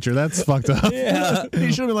at the teacher. That's fucked up. Yeah. He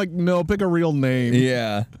should have been like, no, pick a real name.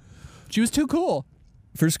 Yeah. She was too cool.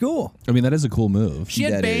 For school. I mean, that is a cool move. She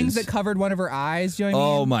had That bangs is. that covered one of her eyes. You know what I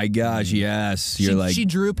mean? Oh my gosh, yes. You're She, like she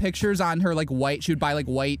drew pictures on her like white. She would buy like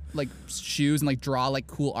white like shoes and like draw like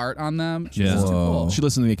cool art on them. She was Yeah. just too Whoa. cool. She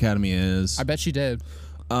listened to the Academy is. I bet she did.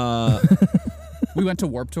 Uh, We went to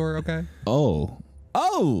Warp Tour. Okay, oh.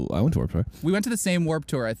 Oh, I went to Warped Tour. we went to the same Warp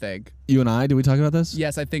Tour. I think. You and I, did we talk about this?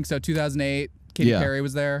 Yes, I think so. 2008. Katy Yeah. Perry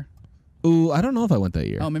was there. Ooh, I don't know if I went that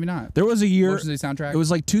year. Oh, maybe not. There was a year. Motion City soundtrack. It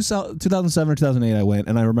was like 2007 or 2008 I went,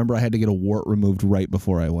 and I remember I had to get a wart removed right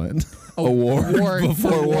before I went. award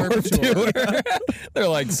before Warp Warp Tour. They're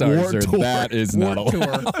like, sorry, Warp sir, Tour. that is not Warp a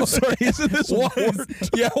Tour. I'm sorry, isn't this What wart? is,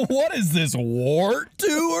 what is this Wart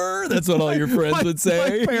Tour? That's what all your friends would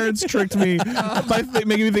say. My parents tricked me by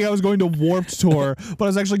making me think I was going to Warped Tour, but I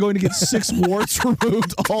was actually going to get 6 warts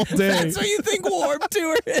removed all day. That's what you think Warp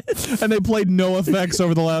Tour is. And they played no effects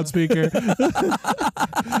over the loudspeaker. We're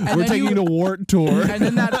then taking you to Wart Tour. And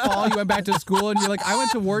then that fall, you went back to school, and you're like, I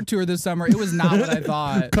went to Warp Tour this summer. It was not what I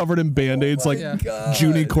thought. Covered in band-aids like Yeah. God.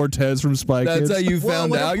 Junie Cortez from Spy That's Kids. how you Whoa,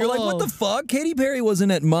 found what a out. You're like, what pull. the fuck? Katy Perry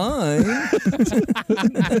wasn't at mine.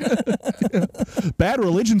 Bad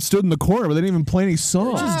Religion stood in the corner, but they didn't even play any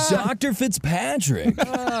songs. Just Dr. Fitzpatrick.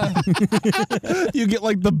 You get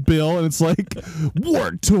like the bill, and it's like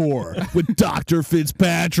Wart Tour with Dr.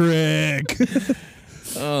 Fitzpatrick.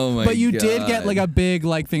 Oh my god. But you did get like a big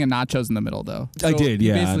like thing of nachos in the middle, though. I So did, you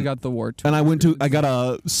yeah. basically got the Warp Tour. And I got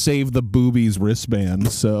a Save the Boobies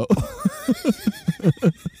wristband, so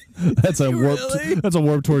that's a Really? That's a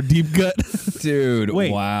Warp Tour deep gut. Dude,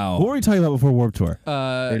 Wait, wow. what were we talking about before Warp Tour? It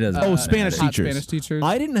doesn't Oh, matter. Spanish hot teachers. Spanish teachers.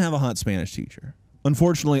 I didn't have a hot Spanish teacher.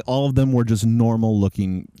 Unfortunately, all of them were just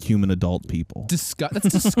normal-looking human adult people. That's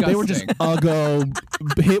disgusting. They were just uggo.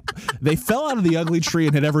 They fell out of the ugly tree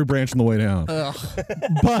and hit every branch on the way down.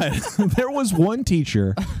 But there was one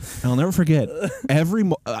teacher, I'll never forget.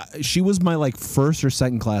 She was my like first or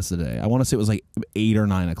second class of the day. I want to say it was like 8 or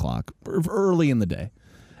 9 o'clock, early in the day.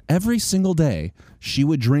 every single day she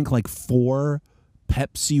would drink like 4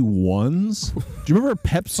 Pepsi Ones. Do you remember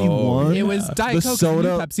Pepsi One? It was Diet the Coke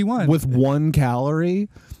soda and Pepsi One. with 1 calorie.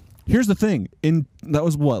 Here's the thing. That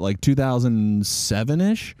was what, like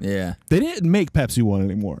 2007-ish? Yeah. They didn't make Pepsi One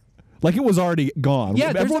anymore. Like it was already gone.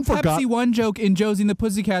 Yeah, there's Everyone a forgot. Pepsi One joke in Josie and the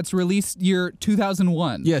Pussycats released year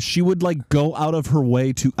 2001. Yeah, she would like go out of her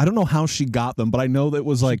way to. I don't know how she got them, but I know that it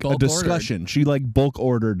was like a bulk discussion. She like bulk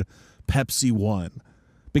ordered Pepsi One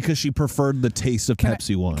because she preferred the taste of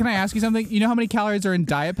Pepsi One. Can I ask you something? You know how many calories are in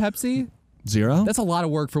Diet Pepsi? 0? That's a lot of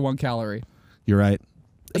work for 1 calorie. You're right.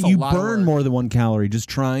 That's a You lot of burn work. more than 1 calorie just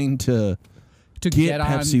trying to To get on,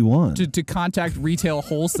 Pepsi One. to contact retail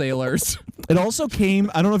wholesalers. It also came.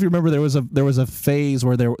 I don't know if you remember. There was a phase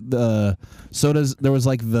where the sodas. There was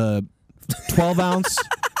like the 12-ounce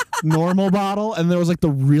normal bottle, and there was like the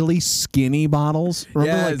really skinny bottles.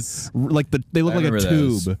 Remember, Yes. like they look I like a remember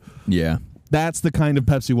tube. those. Yeah. That's the kind of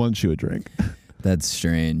Pepsi One she would drink. That's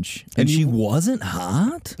strange. And And she you- wasn't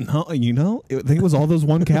hot? No, I think it was all those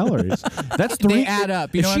 1 calories. That's 3. They add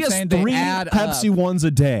up. You if know she what I'm has saying? They 3 add Pepsi up. Ones a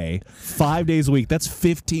day, 5 days a week. That's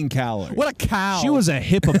 15 calories. What a cow. She was a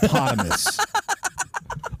hippopotamus.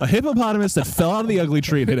 A hippopotamus that fell out of the ugly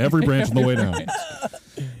tree and hit every branch on the way down.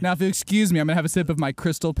 Now, if you excuse me, I'm going to have a sip of my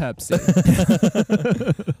Crystal Pepsi.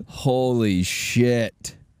 Holy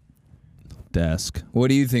shit. Desk. What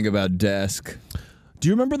do you think about Desk? Do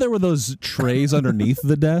you remember there were those trays underneath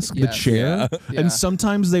the desk, the Yes. chair? Yeah. And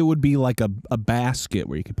sometimes they would be like a basket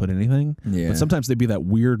where you could put anything. Yeah. But sometimes they'd be that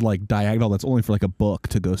weird like diagonal that's only for like a book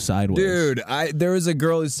to go sideways. Dude, there was a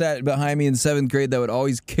girl who sat behind me in 7th grade that would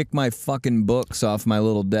always kick my fucking books off my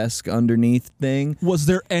little desk underneath thing. Was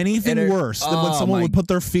there anything And it- worse than when oh someone my- would put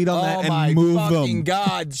their feet on that Oh and my move fucking them?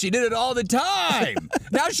 God, she did it all the time.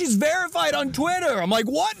 Now she's verified on Twitter. I'm like,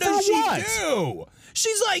 what does For she what? do?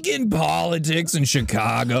 She's like in politics in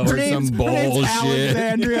Chicago or Her some name's bullshit.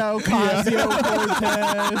 Alexandria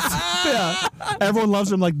Ocasio-Cortez. Yeah. Everyone loves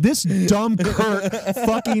him. Like, this dumb Kurt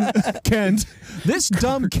fucking Kent, this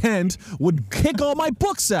dumb Kent would kick all my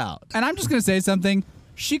books out. And I'm just going to say something.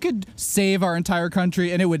 She could save our entire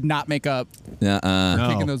country, and it would not make up No.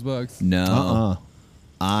 kicking those books. No.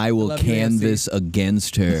 I will love you, canvass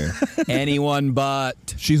against her. Anyone but.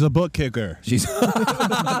 She's a book kicker. She's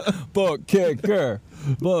book kicker.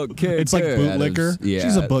 Book kicker. It's like bootlicker. Yeah.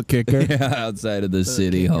 She's a book kicker. Yeah, outside of the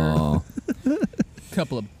city kicker. hall.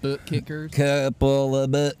 Couple of book kickers. Couple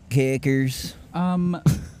of book kickers.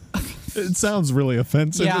 It sounds really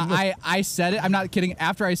offensive. Yeah, I said it. I'm not kidding.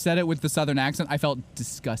 After I said it with the southern accent, I felt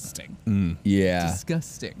disgusting. Yeah.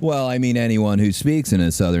 Disgusting. Well, I mean, anyone who speaks in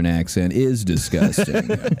a southern accent is disgusting.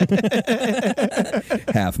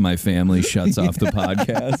 Half my family shuts off the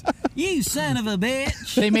podcast. You son of a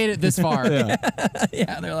bitch. They made it this far.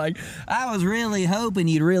 Yeah, they're like, I was really hoping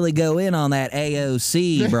you'd really go in on that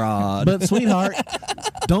AOC broad. But sweetheart,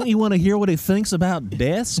 don't you want to hear what he thinks about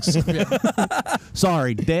desks?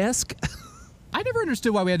 Sorry, desk. I never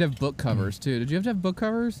understood why we had to have book covers, too. Did you have to have book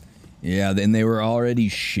covers? Yeah, then they were already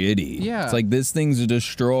shitty. Yeah. It's like, this thing's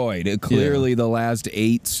destroyed. Clearly, the last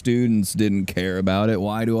 8 students didn't care about it.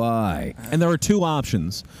 Why do I? And there are 2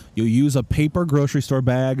 options. You use a paper grocery store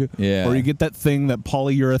bag, Yeah. or you get that thing, that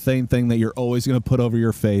polyurethane thing that you're always going to put over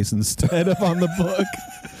your face instead of on the book.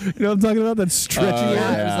 You know what I'm talking about? That stretchy.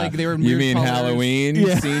 yeah. It was like they were You weird mean colors. Halloween?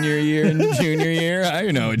 Yeah. Senior year and junior year? I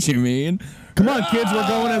know what you mean. Come on, kids, we're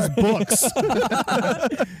going as books.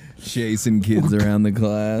 Chasing kids around the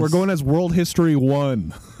class. We're going as World History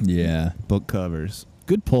 1 Yeah. book covers.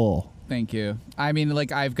 Good pull. Thank you. I mean,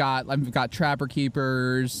 like I've got Trapper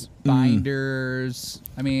Keepers, binders.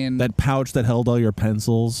 I mean, That pouch that held all your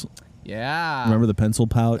pencils. yeah. Remember the pencil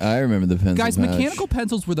pouch? I remember the pencil Guys, pouch. mechanical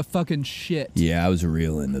pencils were the fucking shit. Yeah, I was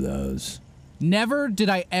real into those. Never did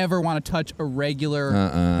I ever want to touch a regular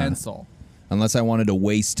pencil. Unless I wanted to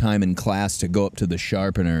waste time in class to go up to the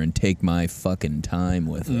sharpener and take my fucking time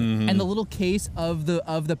with it. And the little case of the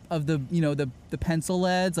you know the pencil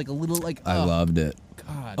leads, like a little like I loved it.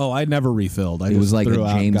 God. Oh, I never refilled. I It just was like threw a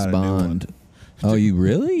out and James got a new one. Bond. Oh, you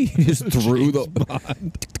really? You just threw the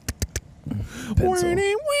pencil.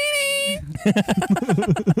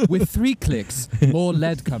 With 3 clicks, more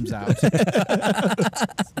lead comes out.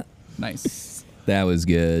 Nice. That was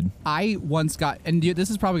good. I once got, and this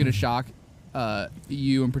is probably going to shock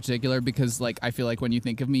you in particular, because like I feel like when you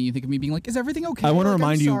think of me being like, is everything okay? I want to Like,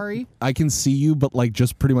 remind I'm you, sorry. I can see you, but like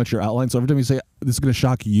just pretty much your outline. So every time you say this is going to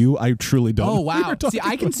shock you, I truly don't. Oh know what wow! you're talking See,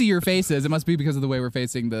 I can see your faces. It must be because of the way we're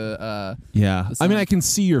facing the. Yeah, the I mean, sun. I can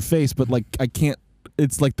see your face, but like I can't.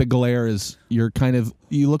 It's like the glare is. You're kind of.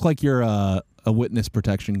 You look like you're a witness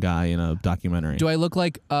protection guy in a documentary. Do I look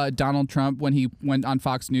like Donald Trump when he went on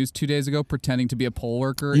Fox News 2 days ago pretending to be a poll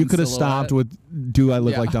worker? You in could have silhouette? stopped with, "Do I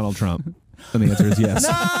look Yeah. like Donald Trump?" And the answer is yes.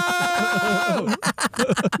 No!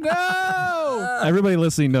 No! Everybody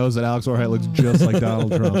listening knows that Alex Orhite looks just like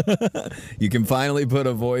Donald Trump. You can finally put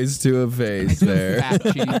a voice to a face there. Fat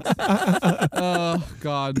cheeks. Oh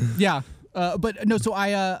God. Yeah. But no. So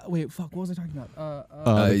wait. Fuck. What was I talking about? The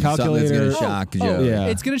Something that's calculator. gonna shock Joe. yeah.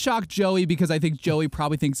 It's gonna shock Joey because I think Joey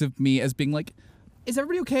probably thinks of me as being like, is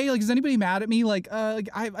everybody okay? Like, is anybody mad at me? Like, I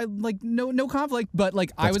like no conflict. But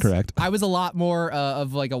like, That's correct. I was a lot more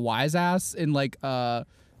of like a wise ass in like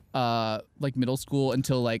middle school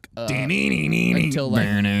until like until like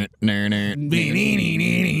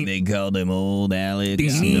They called him old Alex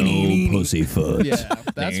No Pussyfoot. yeah,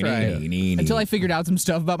 that's right. Until I figured out some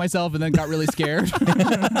stuff about myself and then got really scared.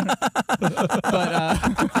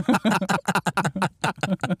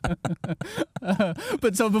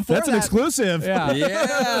 But so before That's an exclusive. Yeah.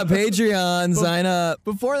 Yeah, Patreon, sign up.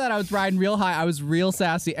 Before that, I was riding real high. I was real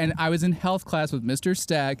sassy, and I was in health class with Mr.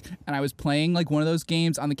 Steck, and I was playing like one of those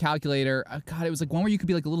games on the calculator. God, it was like one where you could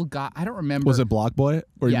be like a little guy. I don't remember. Was it Block Boy,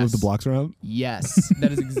 where you Yes. moved the blocks around? Yes,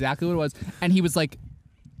 that is exactly what it was. And he was like,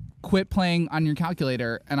 "Quit playing on your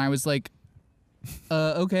calculator," and I was like,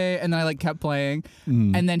 "Okay." And then I like kept playing,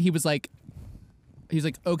 and then he's like,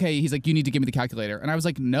 "Okay." He's like, "You need to give me the calculator," and I was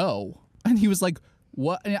like, "No," and he was like,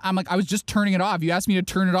 "What?" And I'm like, "I was just turning it off. You asked me to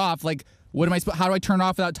turn it off. Like, what am I? How do I turn it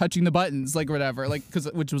off without touching the buttons? Like, whatever. Like,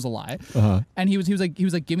 which was a lie." And he was like,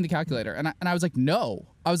 "Give me the calculator," and I was like, "No."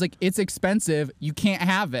 I was like, "It's expensive. You can't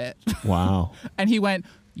have it." Wow. And he went,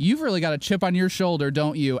 "You've really got a chip on your shoulder,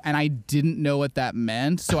 don't you?" And I didn't know what that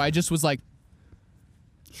meant, so I just was like,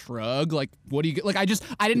 shrug, like, what do you get? Like, I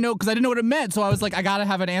didn't know, because I didn't know what it meant, so I was like, I gotta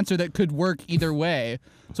have an answer that could work either way.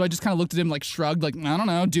 So I just kind of looked at him, like, shrugged, like, I don't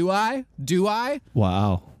know, do I?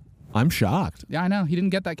 Wow. I'm shocked. Yeah, I know. He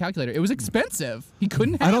didn't get that calculator. It was expensive. He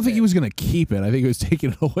couldn't have I don't think it. he was going to keep it. I think he was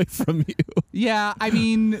taking it away from you. Yeah, I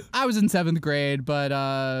mean, I was in 7th grade, but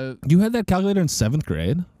You had that calculator in 7th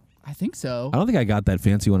grade? I think so. I don't think I got that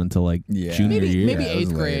fancy one until like junior year. Maybe that was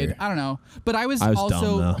 8th grade. later. I don't know. But I was I was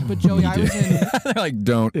also, dumb, though. but Joey, I was in... They're like,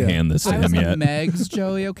 don't hand this to I was him in yet. Megs,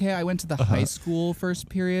 Joey, okay? I went to the high school first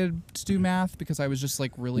period to do math because I was just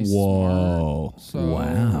like really smart. Whoa. So,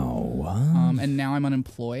 Wow. and now I'm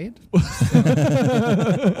unemployed.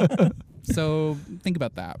 So think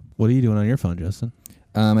about that. What are you doing on your phone, Justin?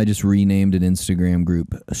 I just renamed an Instagram group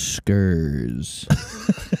Skurs.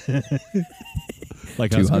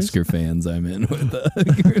 Like Two Huskers? Husker fans I'm in with.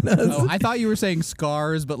 Oh, I thought you were saying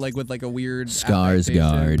scars, but like with like a weird affectation.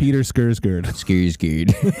 Skarsgård. Peter Skursgård.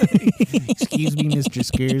 Skarsgård. Excuse me, Mr.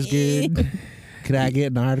 Skursgård. Could I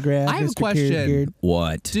get an autograph? I have a Mr. question. Skursgård?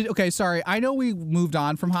 What? Okay, sorry. I know we moved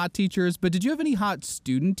on from hot teachers, but did you have any hot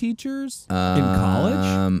student teachers? In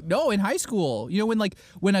college? No, in high school. You know,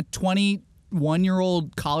 when a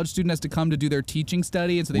 21-year-old college student has to come to do their teaching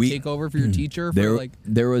study, and so they take over for your teacher for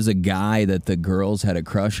There was a guy that the girls had a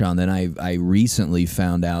crush on. Then I recently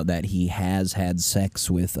found out that he has had sex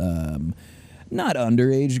with not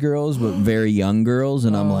underage girls, but very young girls.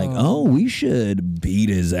 And I'm like, oh, we should beat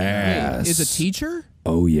his ass. Is a teacher?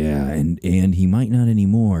 Oh yeah, and he might not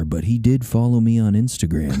anymore, but he did follow me on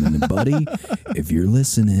Instagram. And buddy, if you're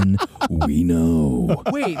listening, we know.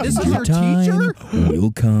 Wait, this is Your your time teacher?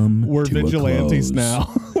 will come. We're to a vigilantes close. now.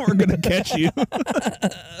 We're going to catch you.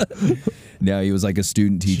 Now he was like a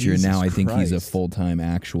student teacher, and now I Jesus think he's a Christ. full-time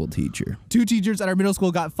actual teacher. 2 teachers at our middle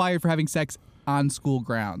school got fired for having sex on school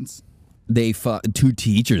grounds. They two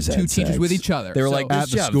teachers had Two teachers sex. with each other. They were So- like, At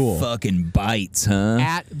this the job school. fucking bites, huh?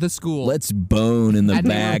 At the school. Let's bone in the and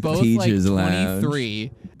back they were both teachers like lounge.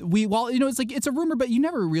 23. It's like it's a rumor, but you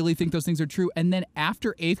never really think those things are true. And then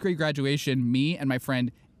after 8th grade graduation, me and my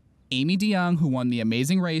friend Amy DeYoung, who won The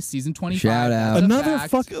Amazing Race season 25. Shout out. that's a Another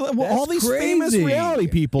fact. fuck. All these famous crazy. reality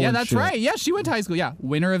people. Yeah, and that's shit right. Yeah, she went to high school. Yeah,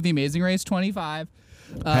 winner of The Amazing Race 25.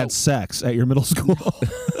 Had sex at your middle school.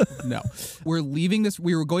 No, we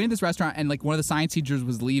were going to this restaurant, and like one of the science teachers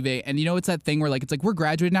was leaving, and it's that thing where like it's like we're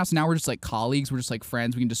graduated now, so now we're just like colleagues, we're just like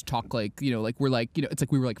friends, we can just talk like like we're like it's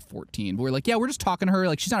like we were like 14, but we're like, yeah, we're just talking to her,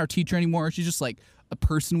 like she's not our teacher anymore, she's just like a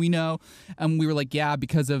person we know. And we were like, yeah,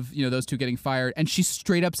 because of those two getting fired. And she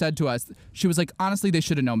straight up said to us, she was like, honestly, they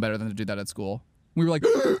should have known better than to do that at school. We were like,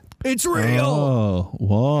 it's real. Oh,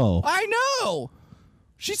 whoa. I know.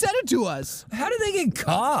 She said it to us. How did they get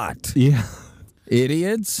caught? Yeah.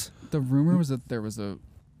 Idiots. The rumor was that there was a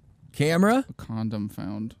Camera? condom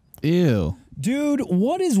found. Ew. Dude,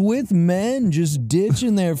 what is with men just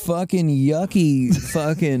ditching their fucking yucky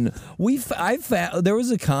fucking? I found there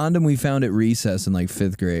was a condom we found at recess in like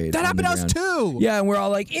 5th grade. That on the happened to us ground. too. Yeah, and we're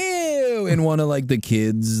all like, ew. And one of like the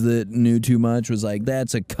kids that knew too much was like,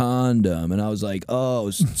 that's a condom. And I was like,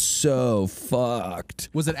 oh, so fucked.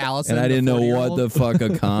 Was it Allison? And I didn't the know 40-year-old? what the fuck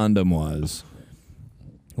a condom was.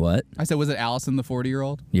 What? I said, was it Allison, the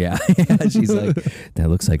 40-year-old? Yeah. She's like, that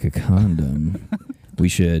looks like a condom. We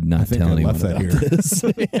should not think tell I anyone left that about here. this.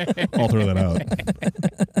 I'll throw that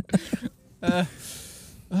out.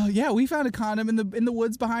 Yeah, we found a condom in the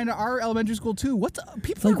woods behind our elementary school too. What's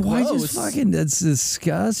people Like, are why gross. just fucking? That's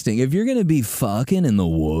disgusting. If you're gonna be fucking in the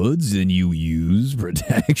woods, then you use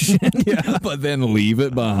protection, but then leave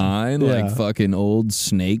it behind like Yeah. fucking old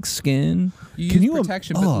snake skin. You Can use you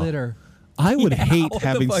protection, but litter. I would hate what the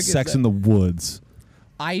having fuck is sex that? in the woods.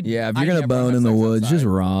 Yeah, if I you're gonna never bone have in the sex woods, outside. just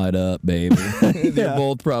raw it up, baby. You're Yeah.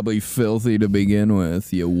 both probably filthy to begin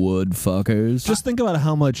with, you wood fuckers. Just think about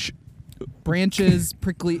how much. branches,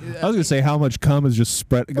 prickly. I was gonna say how much cum is just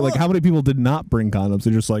spread. Like how many people did not bring condoms?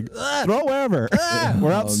 They're just like throw wherever.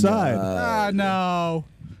 We're outside. No.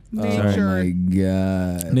 Oh Nature. my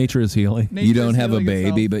god. Nature is healing. You Nature's don't have a healing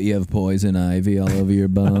baby, itself. but you have poison ivy all over your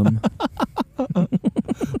bum.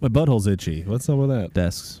 My butthole's itchy. What's up with that?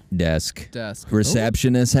 Desks. Desk. Desk.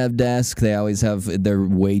 Receptionists have desks. They always have. They're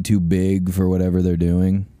way too big for whatever they're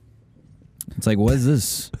doing. It's like, what is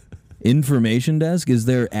this? Information desk? Is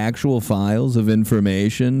there actual files of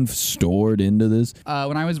information stored into this?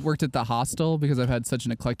 When I worked at the hostel, because I've had such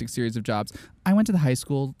an eclectic series of jobs, I went to the high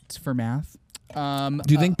school for math. Do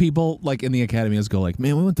you think people like in the academies go like,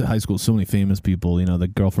 man, we went to high school with so many famous people, you know, the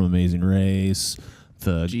girl from Amazing Race,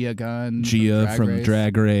 the Gia Gunn. Gia from Race.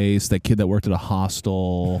 Drag Race, that kid that worked at a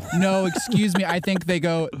hostel. No, excuse me. I think they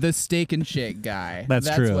go the Steak and Shake guy. That's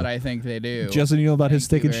true. what I think they do. Justin, you know about his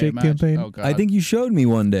Thank Steak you and very Shake much. campaign? Oh, God. I think you showed me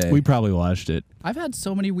one day. We probably watched it. I've had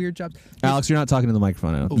so many weird jobs. Alex, you're not talking to the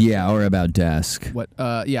microphone now. yeah, or about desk. What?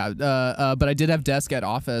 Yeah. But I did have desk at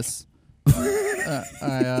office.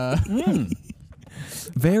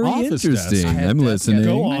 Very Office interesting. desk. I had I'm desk listening. At,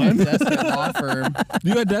 Go I had on. desk at law firm.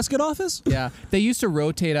 You had desk at office? Yeah, they used to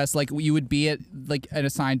rotate us. Like you would be at like an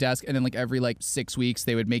assigned desk, and then like every like 6 weeks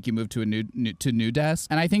they would make you move to a new desk.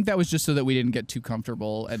 And I think that was just so that we didn't get too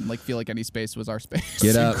comfortable and like feel like any space was our space.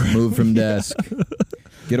 Get up, move from desk.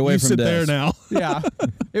 Get away You from sit desk. there now. Yeah,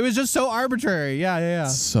 it was just so arbitrary. Yeah.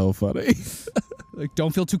 So funny. Like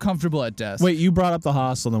don't feel too comfortable at desk. Wait, you brought up the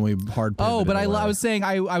hostel, then we hard. Oh, but I pivoted away. was saying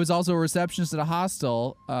I was also a receptionist at a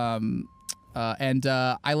hostel. And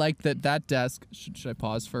I liked that desk. Should I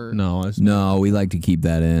pause for? No, it's No, we like to keep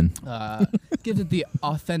that in. Gives it the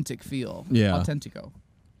authentic feel. Yeah. Authentico.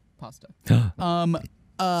 Pasta. Still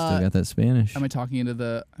got that Spanish. Am I talking into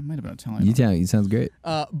the? I might have been Italian. You sounds great.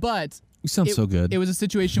 But You sound so good. It was a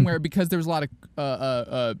situation where because there was a lot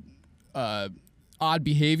of odd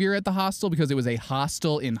behavior at the hostel because it was a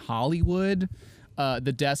hostel in Hollywood.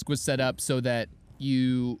 The desk was set up so that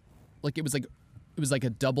it was like a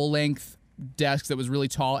double length desk that was really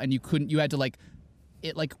tall, and you had to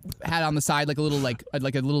it had on the side like a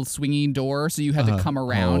little swinging door, so you had to come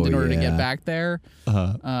around in order to get back there,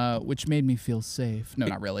 which made me feel safe. No,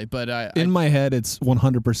 not really, but in my head, it's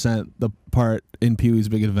 100% the part in Pee-wee's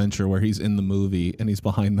Big Adventure where he's in the movie and he's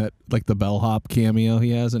behind that like the bellhop cameo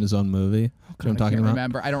he has in his own movie. You know what I'm talking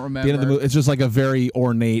about? I don't remember. The end of the movie, it's just like a very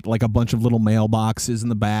ornate, like a bunch of little mailboxes in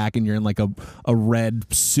the back, and you're in like a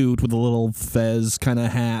red suit with a little fez kind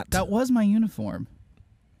of hat. That was my uniform.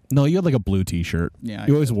 No, you had like a blue T-shirt. Yeah, I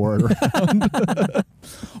you always wore it around.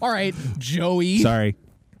 All right, Joey. Sorry.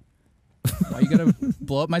 Why you gotta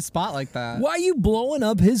blow up my spot like that? Why are you blowing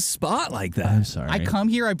up his spot like that? I'm sorry. I come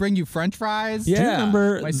here, I bring you French fries. Yeah. Do you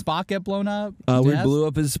remember? My spot get blown up. We Desk? blew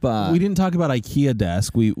up his spot. We didn't talk about IKEA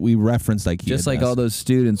desk. We referenced IKEA Just like desk. all those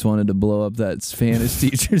students wanted to blow up that Spanish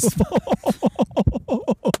teacher's spot.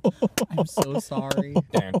 I'm so sorry.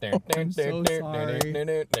 I'm so sorry.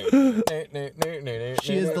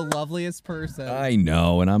 She is the loveliest person. I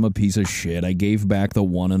know, and I'm a piece of shit. I gave back the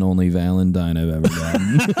one and only Valentine I've ever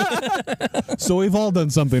gotten. So we've all done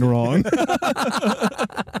something wrong.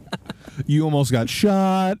 You almost got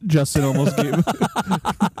shot. Justin almost gave.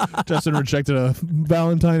 Justin rejected a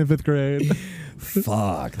Valentine in 5th grade.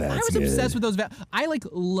 Fuck, that's I was good. obsessed with those. I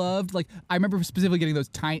loved I remember specifically getting those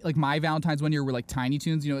tiny my Valentines one year were like Tiny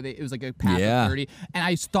Toons. You know, it was like a pack Yeah. of 30, and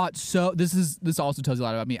I thought so. This also tells you a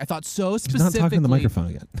lot about me. I thought so He's specifically. not talking to the microphone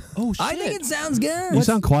again. Oh shit! I think it sounds good. You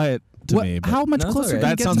sound quiet. to What? me. but- How much No, it's closer? okay. can you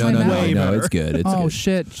That get sounds to like my way mouth? better. it's good. It's Oh good.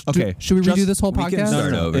 shit! Okay, Should we redo just- this whole we can podcast?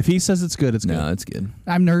 start over. If he says it's good, it's good. No, it's good.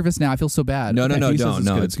 I'm nervous now. I feel so bad. No, If he says don't. it's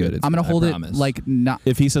No, good, it's good. It's I'm gonna good. I hold it promise. like not.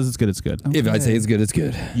 If he says it's good, it's good. If I say it's good, it's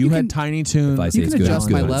good. You can- had Tiny Toon. If I say You it's can good, adjust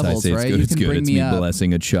it's good. my If I levels, say it's right? good, You it's can good. bring It's me me up.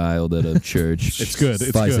 blessing a child at a church. It's good, it's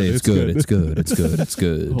If I good, say it's it's good, good. it's good. It's good. It's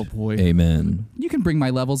good. Oh, boy. Amen. You can bring my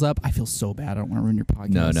levels up. I feel so bad. I don't want to ruin your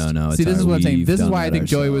podcast. No. See, it's this is all what I'm right. saying. We've This is done why I that think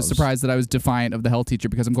Joey was ourselves. surprised that I was defiant of the health teacher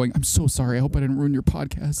because I'm going, I'm so sorry. I hope I didn't ruin your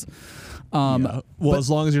podcast. Well, but- as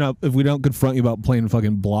long as you're not, if we don't confront you about playing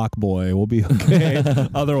fucking Block Boy, we'll be okay.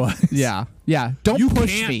 Otherwise, Yeah. Don't you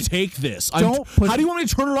push can't me. take this. Don't push- How do you want me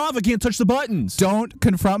to turn it off? I can't touch the buttons. Don't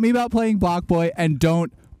confront me about playing Block Boy, and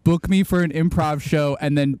don't book me for an improv show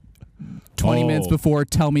and then 20 minutes Oh. before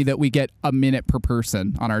tell me that we get a minute per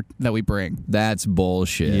person on our that we bring. That's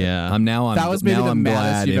bullshit. Yeah. I'm That was maybe now the I'm maddest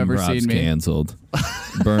glad you've ever improv's seen me. canceled.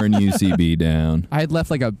 Burn UCB down. I had left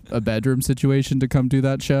like a bedroom situation to come do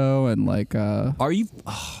that show, and like Are you?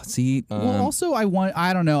 Oh, see, well, also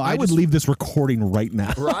I don't know. I would just- leave this recording right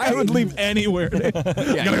now. I would leave anywhere.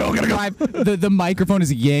 gotta go. The microphone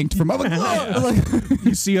is yanked from. I'm like, "Ugh."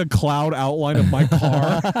 You see a cloud outline of my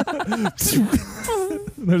car.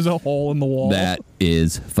 There's a hole in the wall. that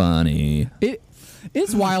is funny. It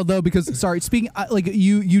is wild though because speaking like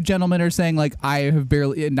you gentlemen are saying like I have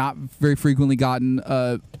barely not very frequently gotten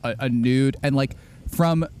a nude, and like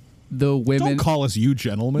from the women. Don't call us you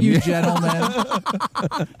gentlemen. You gentlemen.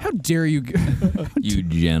 How dare you? You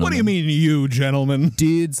gentlemen. What do you mean, you gentlemen?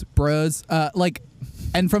 Dudes, bros, like,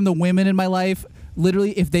 and from the women in my life,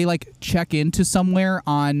 literally, if they like check into somewhere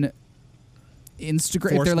on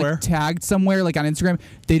Instagram, if they're Foursquare? like tagged somewhere, like on Instagram,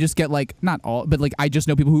 they just get like not all, but like I just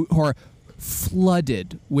know people who are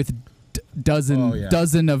flooded with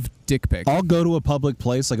dozen of dick pics. I'll go to a public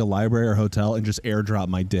place like a library or hotel and just airdrop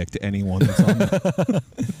my dick to anyone that's on there.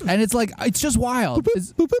 And it's like it's just wild.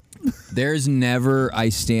 It's- There's never, I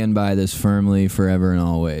stand by this firmly forever and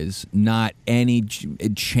always, not any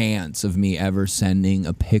chance of me ever sending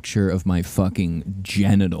a picture of my fucking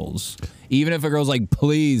genitals. Even if a girl's like,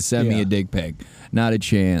 please send me Yeah. a dick pic. Not a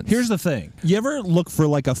chance. Here's the thing. You ever look for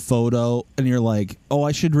like a photo and you're like, oh,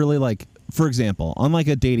 I should really like, for example, on like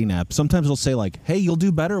a dating app, sometimes they'll say like, hey, you'll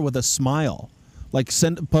do better with a smile. Like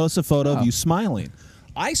post a photo of you smiling.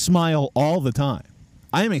 I smile all the time.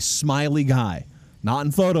 I am a smiley guy. Not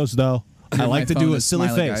in photos though. I like to phone do a is silly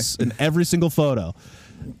smiley guy. face in every single photo.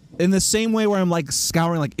 In the same way where I'm like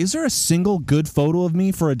scouring, like, is there a single good photo of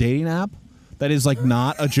me for a dating app that is like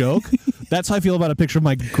not a joke? That's how I feel about a picture of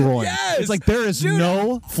my groin. Yes! It's like there is Dude,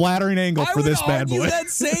 no flattering angle for this bad boy. that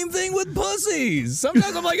same thing with pussies.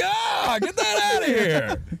 Sometimes I'm like, get that out of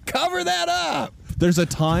here. Cover that up. There's a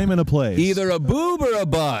time and a place. Either a boob or a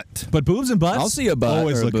butt. But boobs and butts, I'll see a butt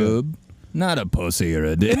always or a look good. boob. Not a pussy or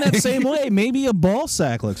a dick. In that same way, maybe a ball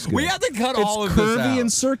sack looks good. We have to cut it's all of this curvy out.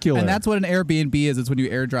 and circular. and that's what an Airbnb is. It's when you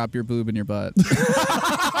airdrop your boob in your butt.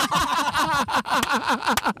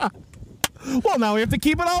 well, now we have to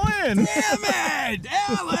keep it all in. Damn it,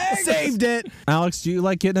 Alex! Saved it. Alex, do you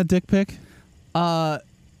like getting a dick pic? I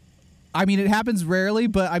mean, it happens rarely,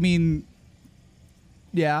 but I mean,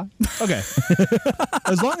 yeah. Okay.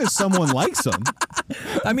 As long as someone likes them.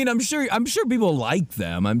 I mean, I'm sure people like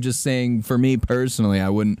them. I'm just saying, for me personally, I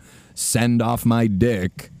wouldn't send off my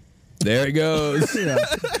dick. There it goes. There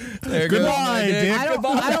it goes. Goodbye, my dick. dick. I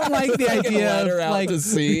don't like the Take a idea letter of out like to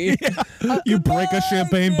sea. You break a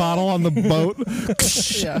champagne bottle on the boat.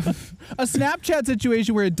 yeah. A Snapchat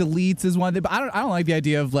situation where it deletes is one thing, but I don't like the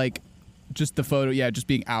idea of like just the photo, just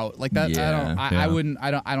being out like that. Yeah, I wouldn't.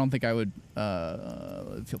 I don't think I would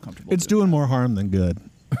feel comfortable. It's doing doing more harm than good.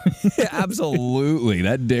 Absolutely,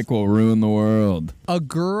 that dick will ruin the world. a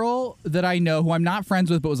girl that I know who I'm not friends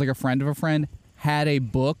with, but was like a friend of a friend, had a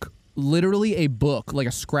book, literally a book, like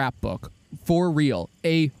a scrapbook, for real,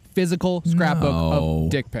 a physical scrapbook No. of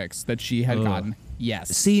dick pics that she had gotten.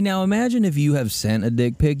 Yes. See, now imagine if you have sent a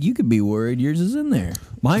dick pic, you could be worried yours is in there.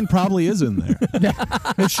 Mine probably is in there.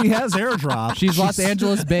 If she has airdrop. She's Los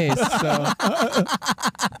Angeles based, so.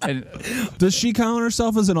 And, Does she count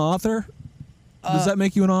herself as an author? Does that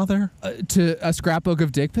make you an author? to a scrapbook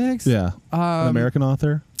of dick pics? Yeah. An American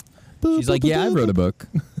author? She's like, yeah, I wrote a book.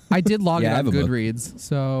 I did log Yeah, I it on have a book. Goodreads,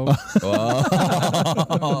 so.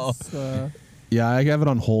 Yeah, I have it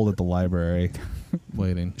on hold at the library.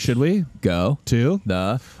 Waiting. Should we? Go. 2?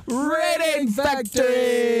 The Rating Factory.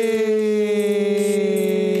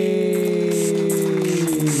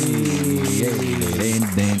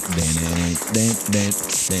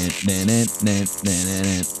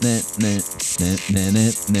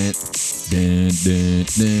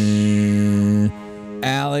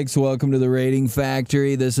 Alex, welcome to the Rating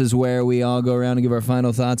Factory. This is where we all go around and give our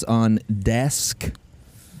final thoughts on Desk.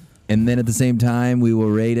 And then at the same time, we will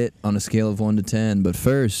rate it on a scale of 1 to 10. But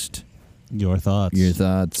first, Your thoughts. your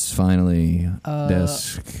thoughts, finally.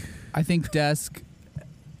 Desk. I think Desk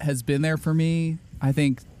has been there for me. I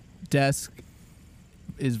think Desk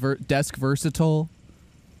is Desk versatile.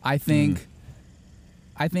 I think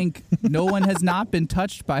no one has not been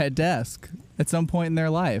touched by a desk at some point in their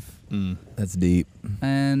life. That's deep.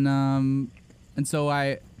 And so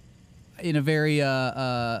I, in a very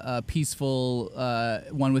peaceful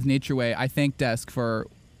one with nature way, I thank Desk for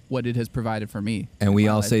what it has provided for me. And we in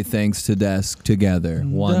my all life. say thanks to Desk together.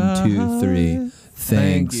 1, 2, 3.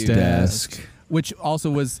 Thanks, you, Desk. Which also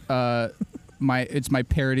was it's my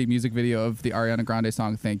parody music video of the Ariana Grande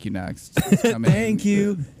song "Thank You Next." Thank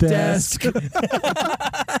you, Desk.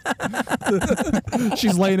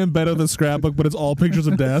 She's laying in bed with a scrapbook, but it's all pictures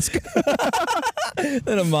of Desk.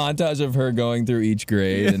 Then a montage of her going through each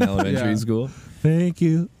grade in elementary Yeah. school. Thank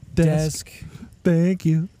you, Desk. Thank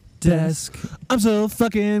you, Desk. I'm so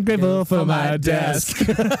fucking grateful for my desk.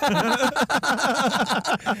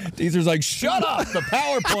 Teacher's like, shut up! The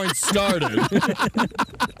PowerPoint started.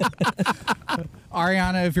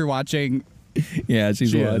 Ariana, if you're watching, Yeah,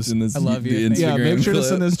 she's She is. watching this. I love you. the Thank you. Yeah, Instagram make sure to clip.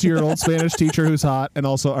 send this to your old Spanish teacher who's hot, and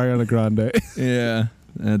also Ariana Grande. Yeah,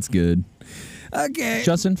 that's good. Okay.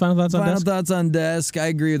 Justin, final thoughts on Final Desk? thoughts on Desk. I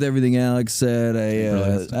agree with everything Alex said.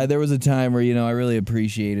 There was a time where I really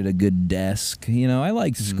appreciated a good desk. I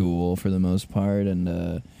like school for the most part,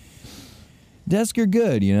 and desks are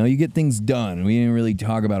good. You get things done. We didn't really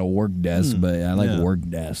talk about a work desk, but I like Yeah. work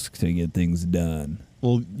desks to get things done.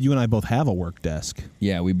 Well, you and I both have a work desk.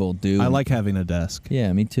 Yeah, we both do. I like having a desk.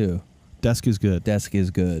 Yeah, me too. Desk is good. Desk is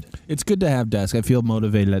good. It's good to have desk. I feel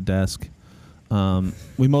motivated at desk.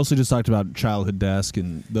 We mostly just talked about childhood desk,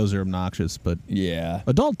 and those are obnoxious. But Yeah.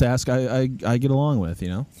 adult desk, I get along with.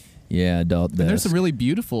 Yeah, adult desk. and there's some really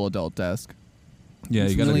beautiful adult desk. Yeah,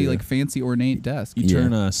 It's you got really like fancy ornate desk. You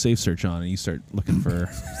turn a safe search on, and you start looking for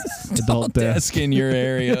adult desk in your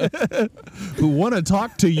area. who want to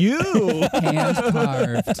talk to you. hand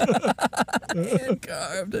carved.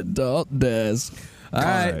 Carved adult desk. All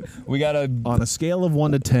right. right. We got a On a scale of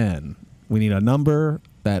 1 to 10, we need a number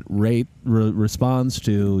that responds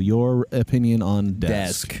to your opinion on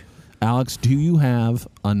desk. Alex, do you have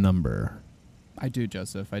a number? I do,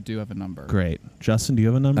 Joseph. I do have a number. Great. Justin, do you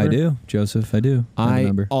have a number? I do, Joseph. I do. I have a I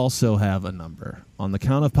number. also have a number. On the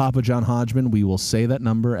count of Papa John Hodgman, we will say that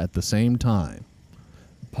number at the same time.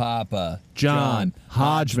 Papa John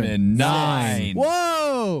Hodgman, 9.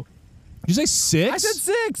 Whoa! Did you say 6? I said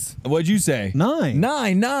 6. What'd you say? 9.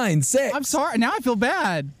 9, 6. I'm sorry. Now I feel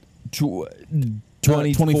bad.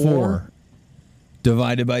 24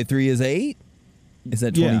 divided by 3 is 8. Is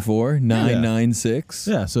that Yeah. 24? 9, Yeah. 9, 6.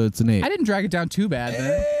 Yeah, so it's an 8. I didn't drag it down too bad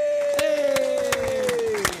then.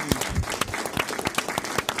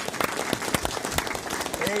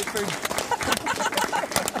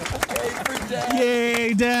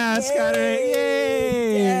 Yay, desk. Got it.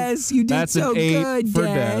 Yay. Yes, you did That's so an 8 good, for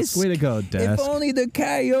desk. desk. Way to go, desk. If only the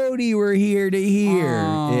coyote were here to hear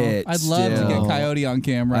Oh, it. I'd love to still. get Coyote on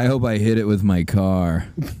camera. I hope I hit it with my car.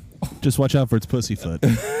 Just watch out for its pussyfoot.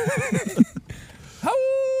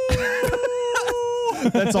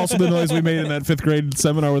 That's also the noise we made in that 5th grade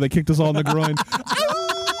seminar where they kicked us all in the groin.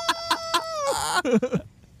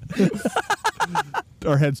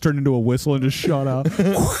 Our heads turned into a whistle and just shot out.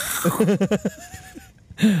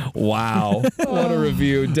 Wow. What a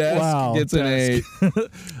review. Desk Wow, gets an Desk. 8.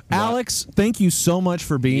 Alex, thank you so much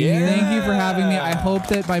for being here. Thank you for having me. I hope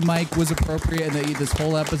that my mic was appropriate and that this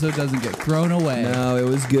whole episode doesn't get thrown away. No, it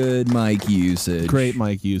was good mic usage. Great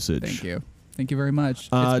mic usage. Thank you. Thank you very much.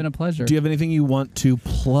 It's been a pleasure. Do you have anything you want to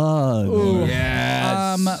plug?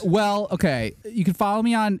 Yes. Well, okay. You can follow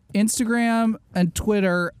me on Instagram and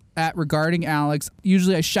Twitter at Regarding Alex.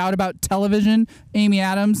 Usually I shout about television, Amy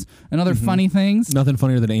Adams, and other funny things. Nothing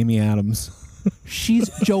funnier than Amy Adams. She's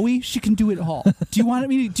Joey. She can do it all. Do you want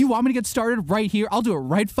me to get started right here? I'll do it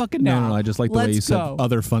right fucking now. No, I just like the way you Let's said go.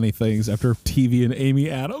 other funny things after TV and Amy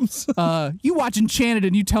Adams. You watch Enchanted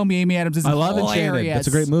and you tell me Amy Adams is I love hilarious. Enchanted. It's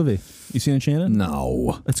a great movie. You seen Enchanted?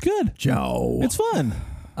 No. It's good. Joe. It's fun.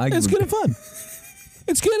 I It's good and fun.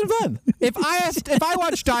 It's good and fun. If I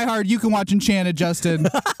watch Die Hard, you can watch Enchanted, Justin.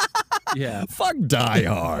 Yeah. Fuck Die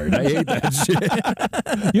Hard. I hate that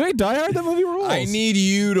shit. You ain't Die Hard? That movie rules. I need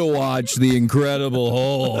you to watch The Incredible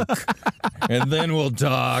Hulk, and then we'll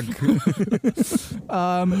talk.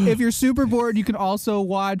 If you're super bored, you can also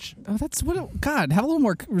watch. Oh, that's what. God, have a little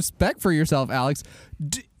more respect for yourself, Alex.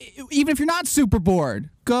 Even if you're not super bored,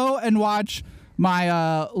 go and watch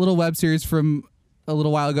my little web series from a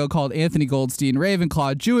little while ago called Anthony Goldstein,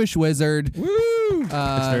 Ravenclaw, Jewish wizard. Woo! It's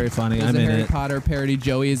very funny. There's I'm a in Harry it. Potter parody.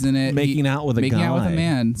 Joey is in it. Making out with a making out with a guy.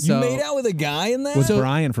 man. So, You made out with a guy in that? With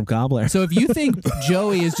Brian from Gobbler. So if you think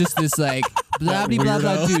Joey is just this like blah blah blah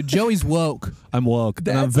blah dude, Joey's woke. I'm woke.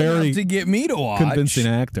 That's and I'm very enough to get me to watch. convincing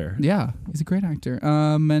actor. Yeah, he's a great actor.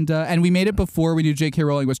 And we made it before we knew J.K.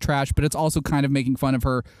 Rowling was trash, but it's also kind of making fun of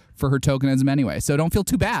her for her tokenism anyway. So don't feel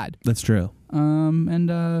too bad. That's true.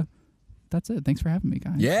 That's it. Thanks for having me,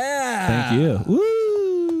 guys. Yeah. Thank you.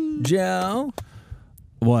 Woo! Joe.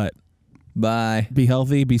 What? Bye. Be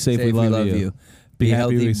healthy. Be safe. We love you. Be happy.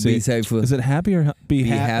 healthy, We be see. safe. Is it happy or be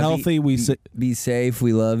happy, healthy? We say. Be safe.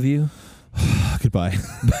 We love you. Goodbye.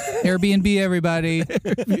 Airbnb, everybody.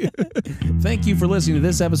 Thank you for listening to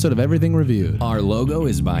this episode of Everything Reviewed. Our logo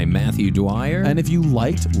is by Matthew Dwyer. And if you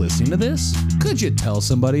liked listening to this, could you tell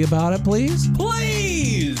somebody about it, please?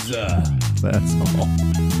 please! That's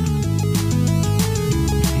all.